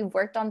sure you've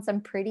worked on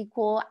some pretty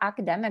cool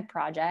academic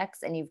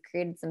projects and you've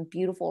created some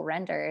beautiful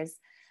renders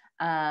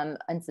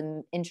and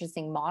some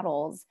interesting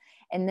models.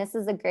 And this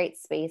is a great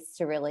space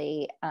to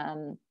really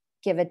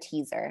give a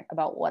teaser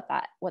about what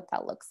that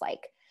looks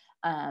like.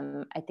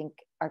 I think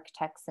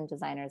architects and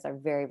designers are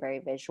very, very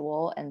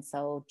visual. And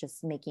so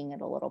just making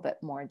it a little bit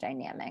more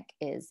dynamic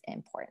is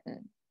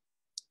important.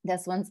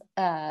 This one's,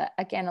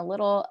 again, a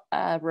little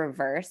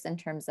reverse in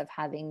terms of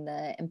having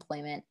the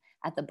employment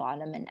at the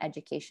bottom and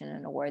education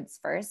and awards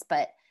first,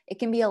 but it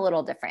can be a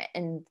little different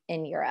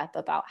in Europe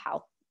about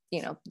how,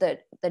 you know, the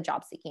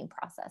job seeking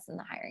process and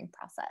the hiring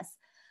process.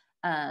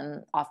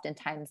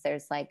 Oftentimes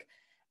there's like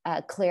a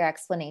clear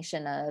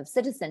explanation of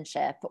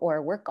citizenship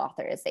or work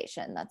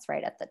authorization that's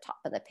right at the top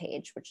of the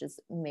page, which is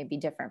maybe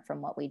different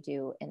from what we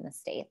do in the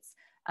States.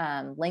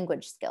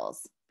 Language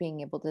skills,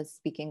 being able to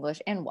speak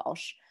English and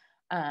Welsh.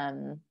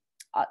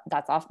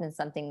 That's often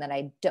something that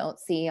I don't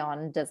see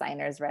on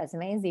designers'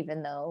 resumes,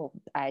 even though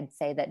I'd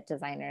say that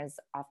designers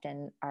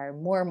often are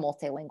more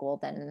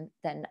multilingual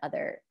than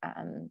other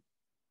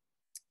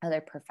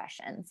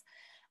professions.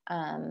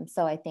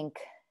 So I think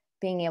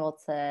being able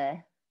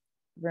to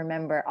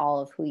remember all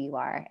of who you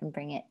are and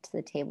bring it to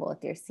the table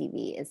with your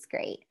CV is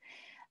great.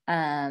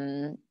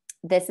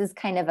 This is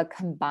kind of a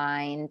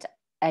combined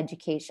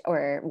education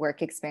or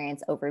work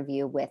experience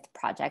overview with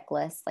project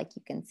lists. Like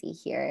you can see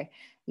here,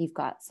 you've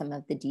got some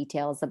of the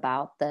details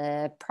about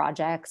the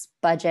projects,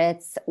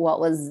 budgets, what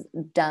was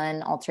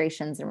done,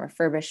 alterations and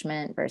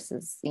refurbishment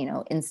versus, you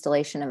know,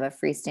 installation of a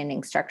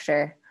freestanding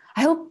structure.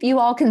 I hope you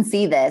all can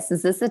see this.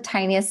 Is this the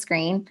tiniest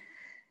screen?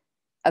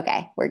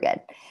 Okay, we're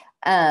good.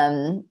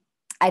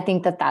 I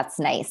think that that's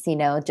nice, you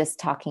know, just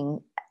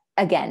talking,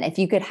 again, if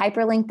you could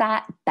hyperlink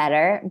that,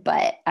 better,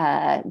 but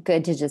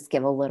good to just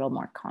give a little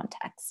more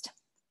context.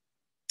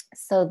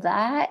 So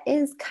that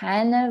is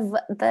kind of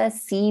the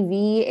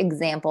CV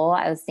example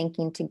I was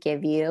thinking to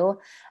give you.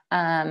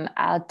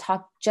 I'll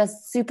talk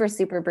just super,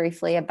 super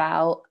briefly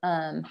about,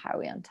 how are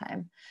we on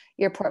time?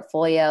 Your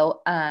portfolio,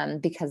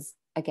 because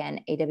again,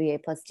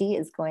 AWA+D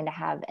is going to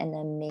have an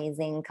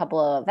amazing couple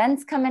of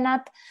events coming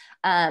up.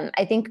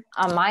 I think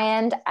on my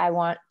end, I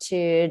want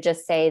to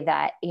just say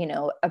that, you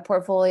know, a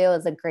portfolio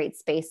is a great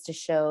space to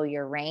show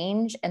your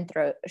range and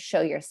show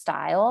your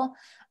style.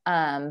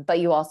 But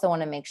you also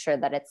want to make sure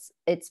that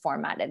it's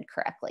formatted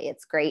correctly.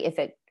 It's great if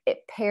it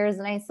pairs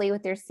nicely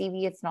with your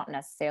CV. It's not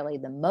necessarily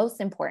the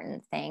most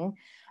important thing.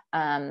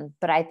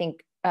 But I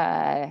think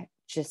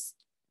just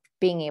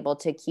being able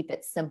to keep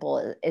it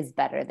simple is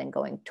better than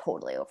going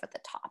totally over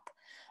the top.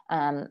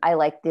 I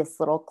like this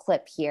little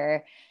clip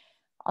here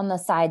on the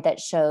side that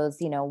shows,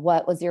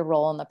 what was your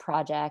role in the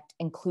project,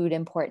 include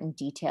important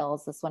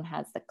details. This one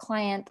has the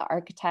client, the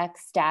architect,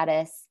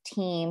 status,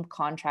 team,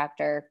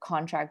 contractor,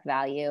 contract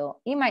value.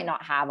 You might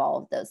not have all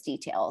of those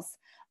details,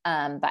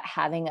 but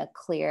having a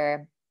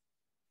clear,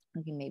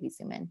 we can maybe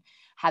zoom in,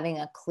 having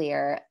a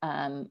clear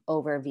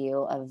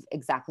overview of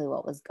exactly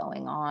what was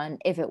going on,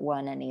 if it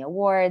won any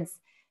awards,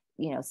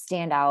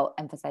 stand out,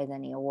 emphasize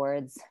any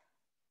awards,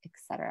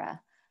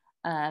 etc.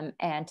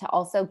 And to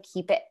also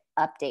keep it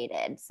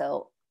updated.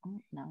 So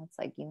now it's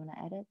like, you want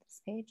to edit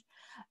this page?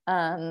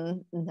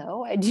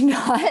 No, I do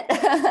not.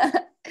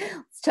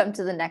 Let's jump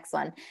to the next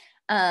one.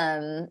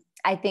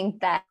 I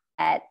think that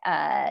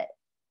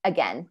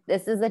again,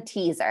 this is a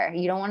teaser.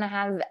 You don't want to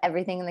have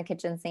everything in the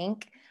kitchen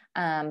sink,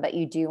 but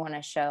you do want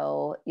to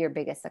show your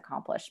biggest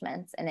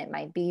accomplishments. And it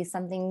might be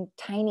something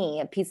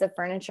tiny, a piece of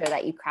furniture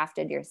that you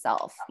crafted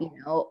yourself,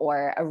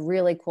 or a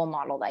really cool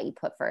model that you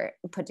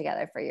put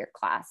together for your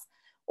class.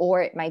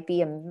 Or it might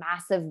be a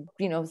massive,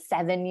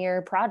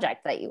 7-year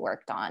project that you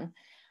worked on.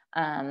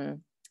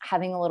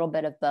 Having a little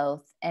bit of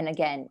both. And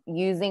again,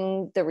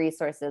 using the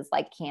resources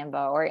like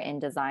Canva or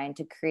InDesign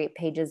to create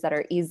pages that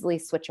are easily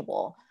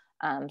switchable.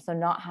 So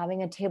not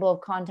having a table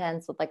of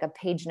contents with like a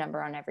page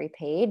number on every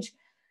page.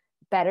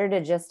 Better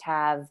to just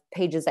have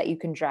pages that you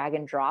can drag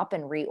and drop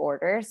and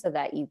reorder so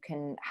that you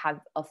can have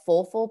a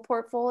full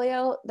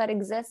portfolio that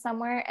exists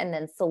somewhere, and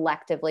then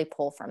selectively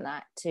pull from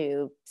that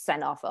to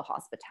send off a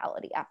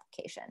hospitality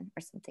application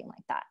or something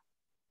like that.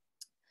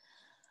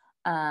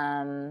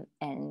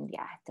 And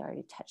yeah, I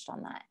already touched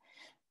on that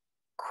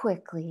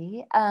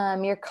quickly.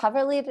 Your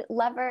cover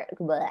letter,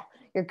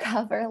 your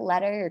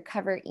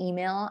cover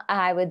email,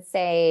 I would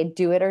say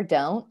do it or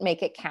don't,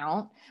 make it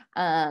count.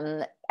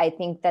 I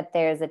think that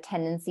there's a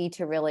tendency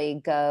to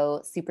really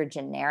go super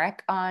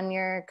generic on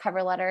your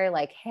cover letter.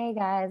 Like, hey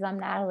guys, I'm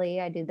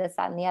Natalie. I do this,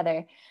 that, and the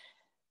other.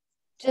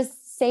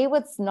 Just say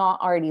what's not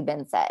already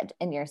been said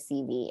in your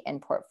CV and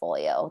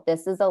portfolio.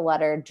 This is a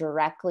letter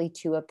directly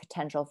to a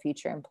potential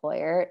future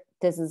employer.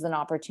 This is an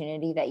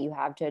opportunity that you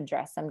have to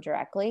address them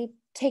directly.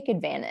 Take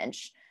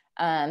advantage.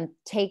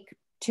 Take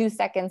 2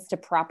 seconds to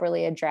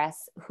properly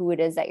address who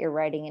it is that you're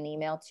writing an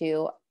email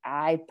to.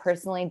 I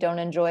personally don't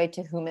enjoy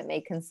to whom it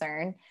may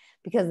concern,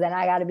 because then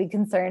I got to be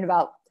concerned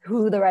about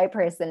who the right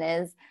person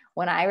is.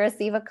 When I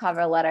receive a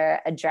cover letter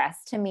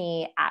addressed to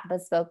me at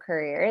Bespoke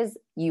Careers,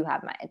 you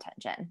have my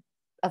attention,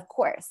 of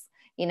course,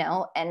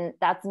 and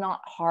that's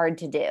not hard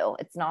to do.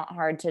 It's not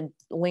hard to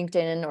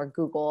LinkedIn or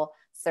Google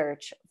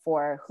search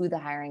for who the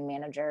hiring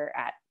manager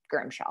at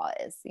Grimshaw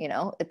is.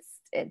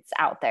 It's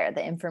out there.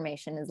 The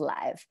information is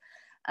live.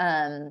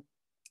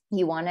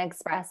 You want to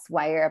express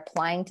why you're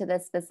applying to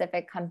this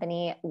specific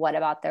company. What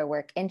about their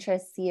work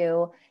interests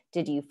you?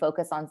 Did you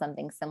focus on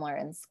something similar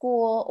in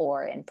school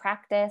or in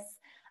practice?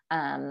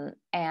 And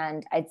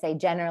I'd say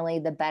generally,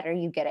 the better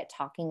you get at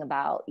talking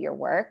about your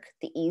work,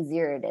 the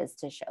easier it is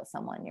to show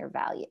someone your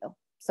value.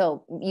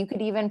 So you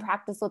could even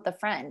practice with a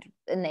friend,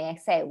 and they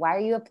say, why are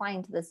you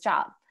applying to this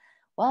job?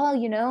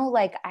 Well,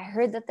 like I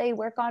heard that they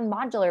work on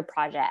modular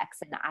projects,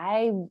 and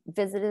I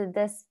visited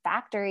this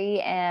factory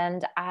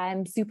and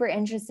I'm super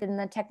interested in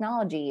the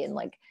technology, and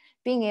like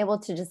being able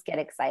to just get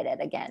excited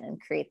again and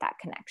create that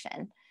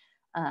connection,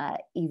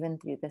 even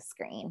through the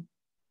screen.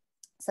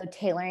 So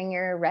tailoring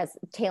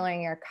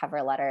your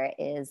cover letter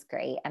is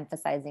great,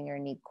 emphasizing your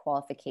unique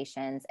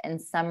qualifications and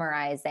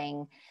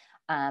summarizing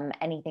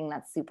anything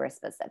that's super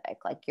specific,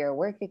 like your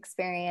work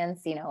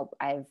experience.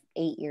 I have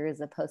 8 years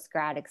of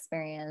post-grad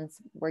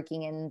experience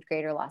working in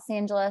Greater Los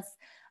Angeles.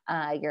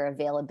 Your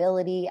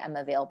availability, I'm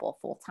available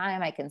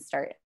full-time. I can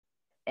start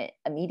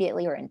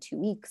immediately or in 2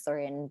 weeks or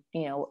in,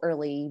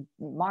 early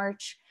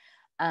March.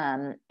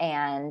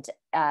 And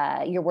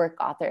your work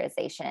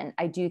authorization,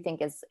 I do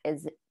think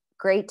is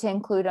great to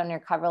include on your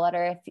cover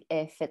letter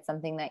if it's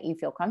something that you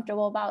feel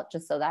comfortable about,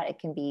 just so that it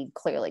can be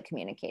clearly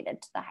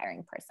communicated to the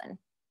hiring person.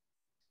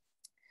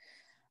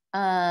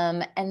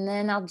 And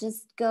then I'll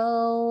just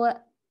go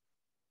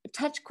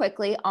touch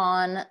quickly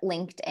on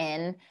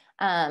LinkedIn.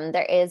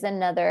 There is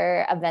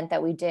another event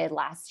that we did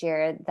last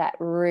year that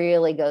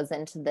really goes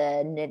into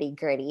the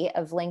nitty-gritty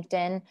of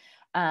LinkedIn.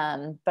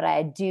 But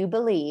I do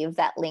believe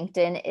that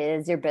LinkedIn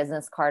is your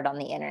business card on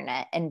the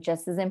internet. And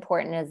just as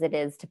important as it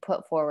is to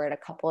put forward a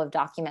couple of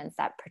documents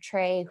that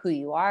portray who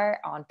you are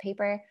on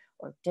paper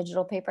or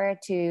digital paper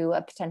to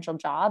a potential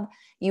job,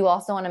 you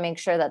also want to make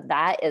sure that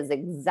that is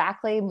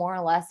exactly more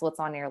or less what's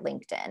on your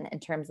LinkedIn in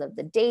terms of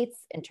the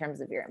dates, in terms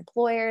of your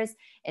employers,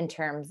 in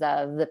terms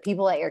of the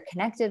people that you're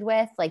connected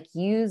with. Like,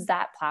 use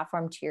that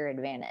platform to your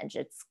advantage.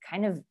 It's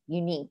kind of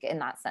unique in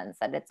that sense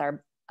that it's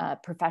our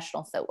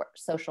professional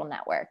social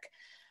network.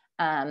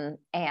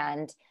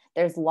 And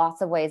there's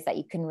lots of ways that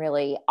you can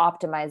really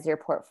optimize your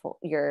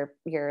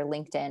your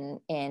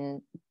LinkedIn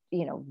in,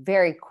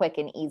 very quick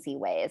and easy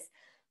ways.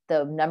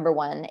 The number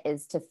one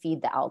is to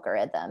feed the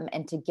algorithm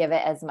and to give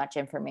it as much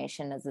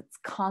information as it's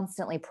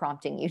constantly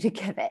prompting you to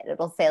give it.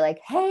 It'll say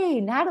like,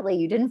 hey, Natalie,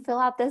 you didn't fill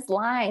out this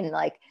line.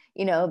 Like,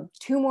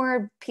 2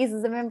 more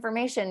pieces of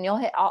information, you'll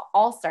hit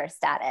all-star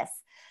status.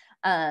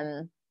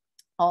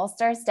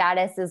 All-star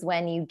status is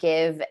when you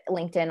give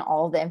LinkedIn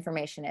all the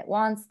information it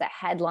wants, the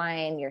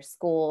headline, your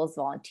schools,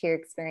 volunteer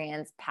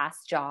experience,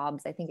 past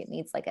jobs. I think it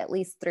needs like at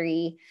least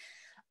 3,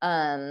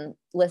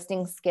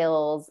 listing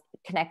skills,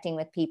 connecting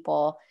with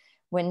people.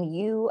 When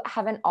you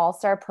have an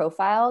all-star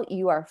profile,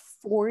 you are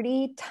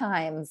 40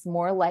 times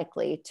more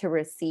likely to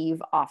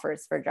receive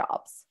offers for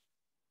jobs.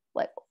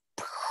 Like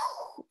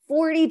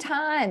 40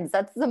 times.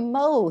 That's the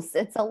most.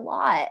 It's a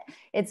lot.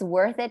 It's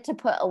worth it to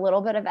put a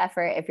little bit of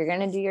effort if you're going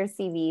to do your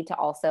CV to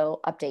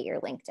also update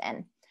your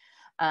LinkedIn.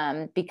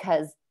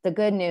 Because the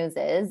good news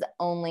is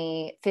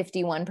only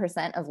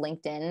 51% of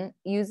LinkedIn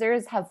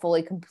users have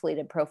fully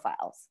completed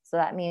profiles. So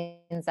that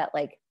means that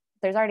like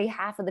there's already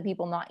half of the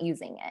people not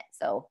using it.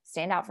 So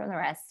stand out from the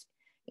rest,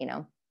 you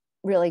know,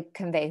 really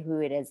convey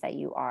who it is that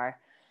you are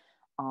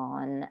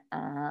on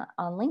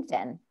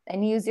LinkedIn,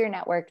 and use your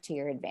network to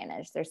your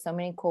advantage. There's so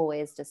many cool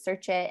ways to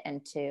search it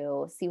and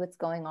to see what's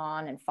going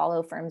on and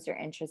follow firms you're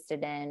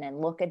interested in and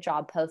look at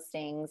job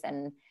postings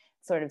and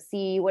sort of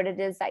see what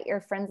it is that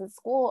your friends at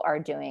school are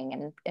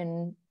doing.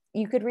 And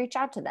you could reach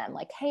out to them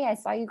like, hey, I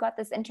saw you got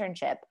this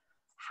internship.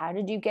 How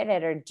did you get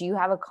it? Or do you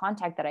have a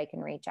contact that I can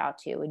reach out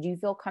to? Would you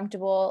feel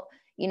comfortable,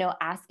 you know,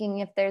 asking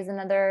if there's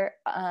another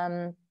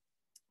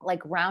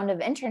like round of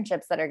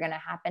internships that are going to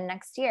happen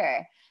next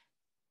year?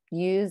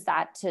 Use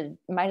that to,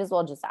 might as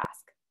well just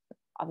ask.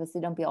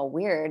 Obviously don't be all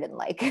weird and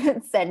like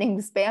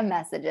sending spam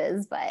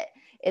messages, but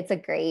it's a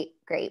great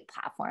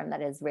platform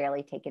that is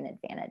rarely taken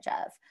advantage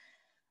of.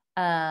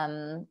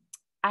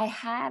 I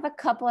have a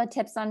couple of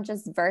tips on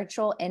just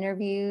virtual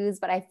interviews,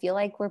 but I feel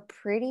like we're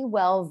pretty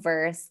well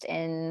versed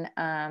in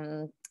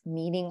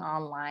meeting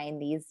online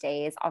these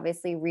days.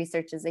 Obviously,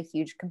 research is a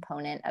huge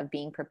component of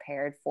being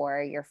prepared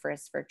for your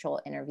first virtual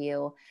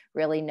interview,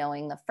 really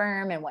knowing the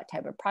firm and what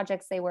type of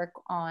projects they work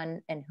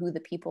on and who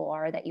the people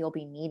are that you'll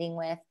be meeting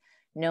with,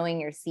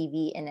 knowing your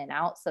CV in and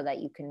out so that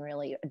you can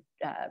really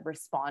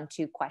respond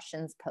to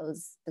questions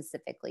posed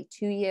specifically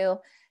to you,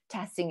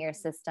 testing your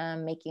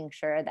system, making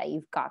sure that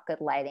you've got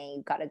good lighting,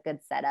 you've got a good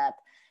setup.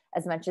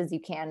 As much as you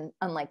can,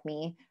 unlike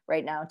me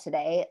right now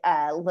today,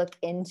 look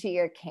into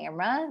your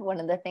camera.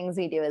 One of the things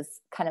we do is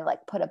kind of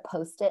like put a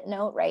Post-it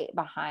note right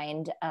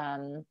behind,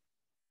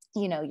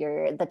 you know,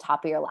 the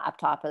top of your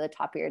laptop or the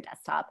top of your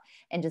desktop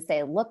and just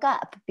say, look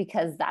up,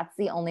 because that's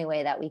the only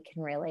way that we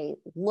can really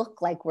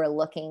look like we're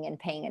looking and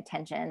paying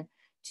attention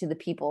to the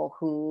people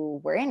who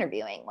we're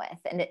interviewing with.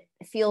 And it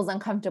feels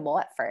uncomfortable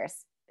at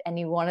first. And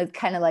you want to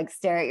kind of like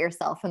stare at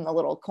yourself in the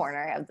little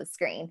corner of the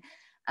screen.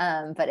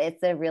 But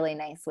it's a really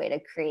nice way to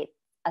create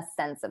a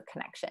sense of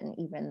connection,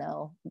 even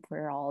though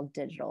we're all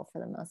digital for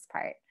the most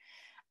part.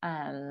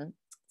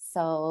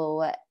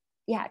 So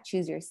yeah,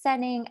 choose your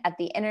setting at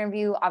the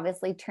interview,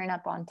 obviously turn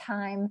up on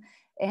time,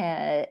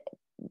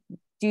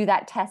 do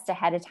that test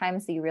ahead of time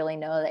so you really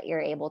know that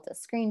you're able to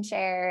screen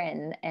share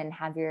and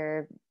have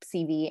your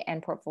CV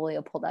and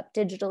portfolio pulled up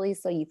digitally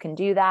so you can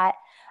do that.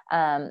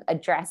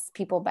 Address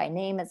people by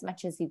name as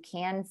much as you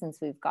can, since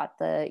we've got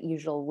the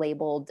usual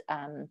labeled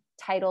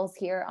titles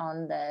here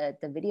on the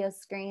video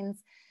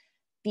screens.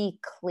 Be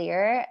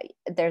clear.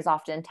 There's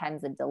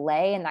oftentimes a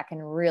delay, and that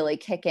can really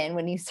kick in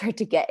when you start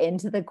to get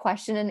into the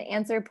question and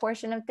answer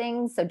portion of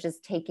things. So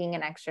just taking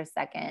an extra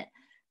second,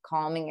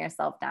 calming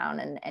yourself down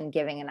and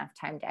giving enough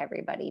time to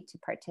everybody to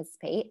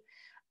participate,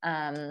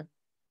 and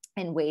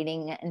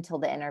waiting until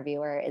the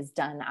interviewer is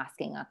done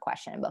asking a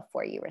question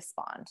before you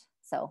respond.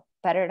 So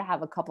better to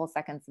have a couple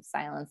seconds of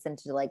silence than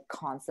to like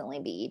constantly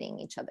be eating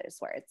each other's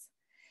words.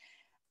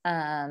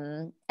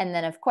 And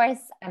then of course,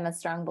 I'm a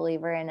strong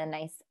believer in a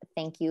nice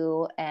thank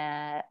you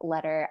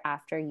letter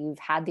after you've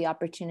had the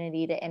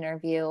opportunity to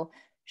interview,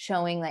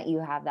 showing that you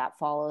have that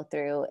follow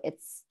through.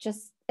 It's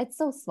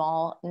so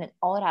small, and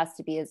all it has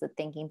to be is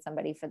thanking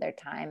somebody for their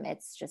time.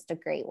 It's just a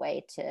great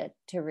way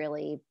to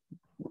really,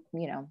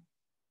 you know,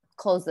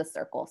 close the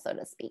circle, so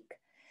to speak.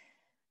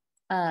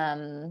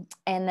 And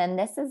then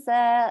this is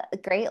a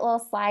great little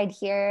slide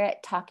here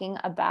talking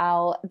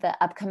about the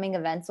upcoming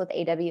events with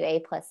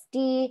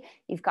AWA+D.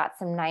 You've got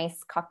some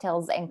nice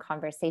cocktails and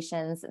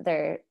conversations.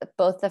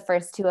 Both the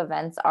first 2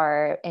 events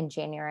are in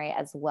January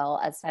as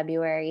well as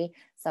February.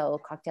 So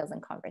cocktails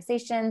and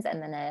conversations, and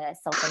then a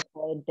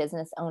self-employed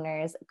business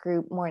owners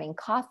group morning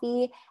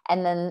coffee.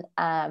 And then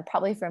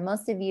probably for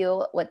most of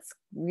you, what's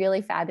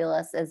really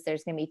fabulous is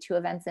there's going to be 2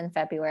 events in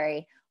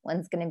February.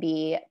 One's going to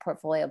be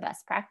portfolio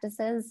best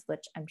practices,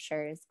 which I'm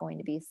sure is going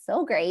to be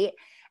so great.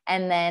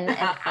 And then an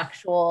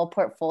actual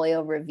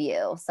portfolio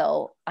review.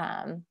 So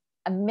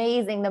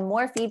amazing. The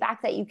more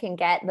feedback that you can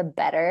get, the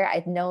better.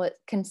 I know it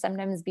can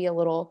sometimes be a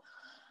little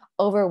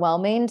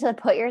overwhelming to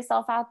put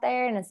yourself out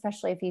there. And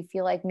especially if you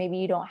feel like maybe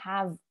you don't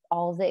have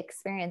all the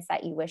experience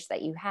that you wish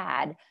that you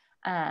had.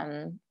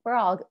 We're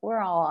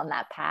all on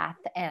that path.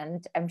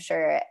 And I'm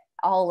sure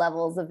all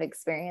levels of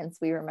experience,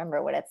 we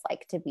remember what it's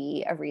like to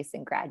be a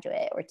recent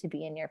graduate or to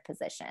be in your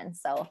position.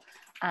 So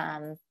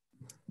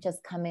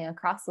just coming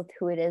across with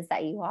who it is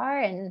that you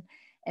are and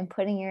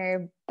putting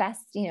your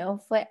best,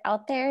 foot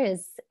out there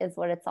is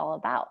what it's all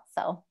about.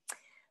 So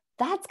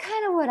that's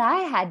kind of what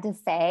I had to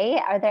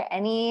say. Are there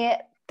any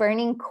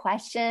burning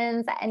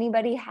questions that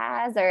anybody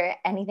has or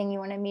anything you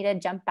wanted me to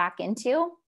jump back into?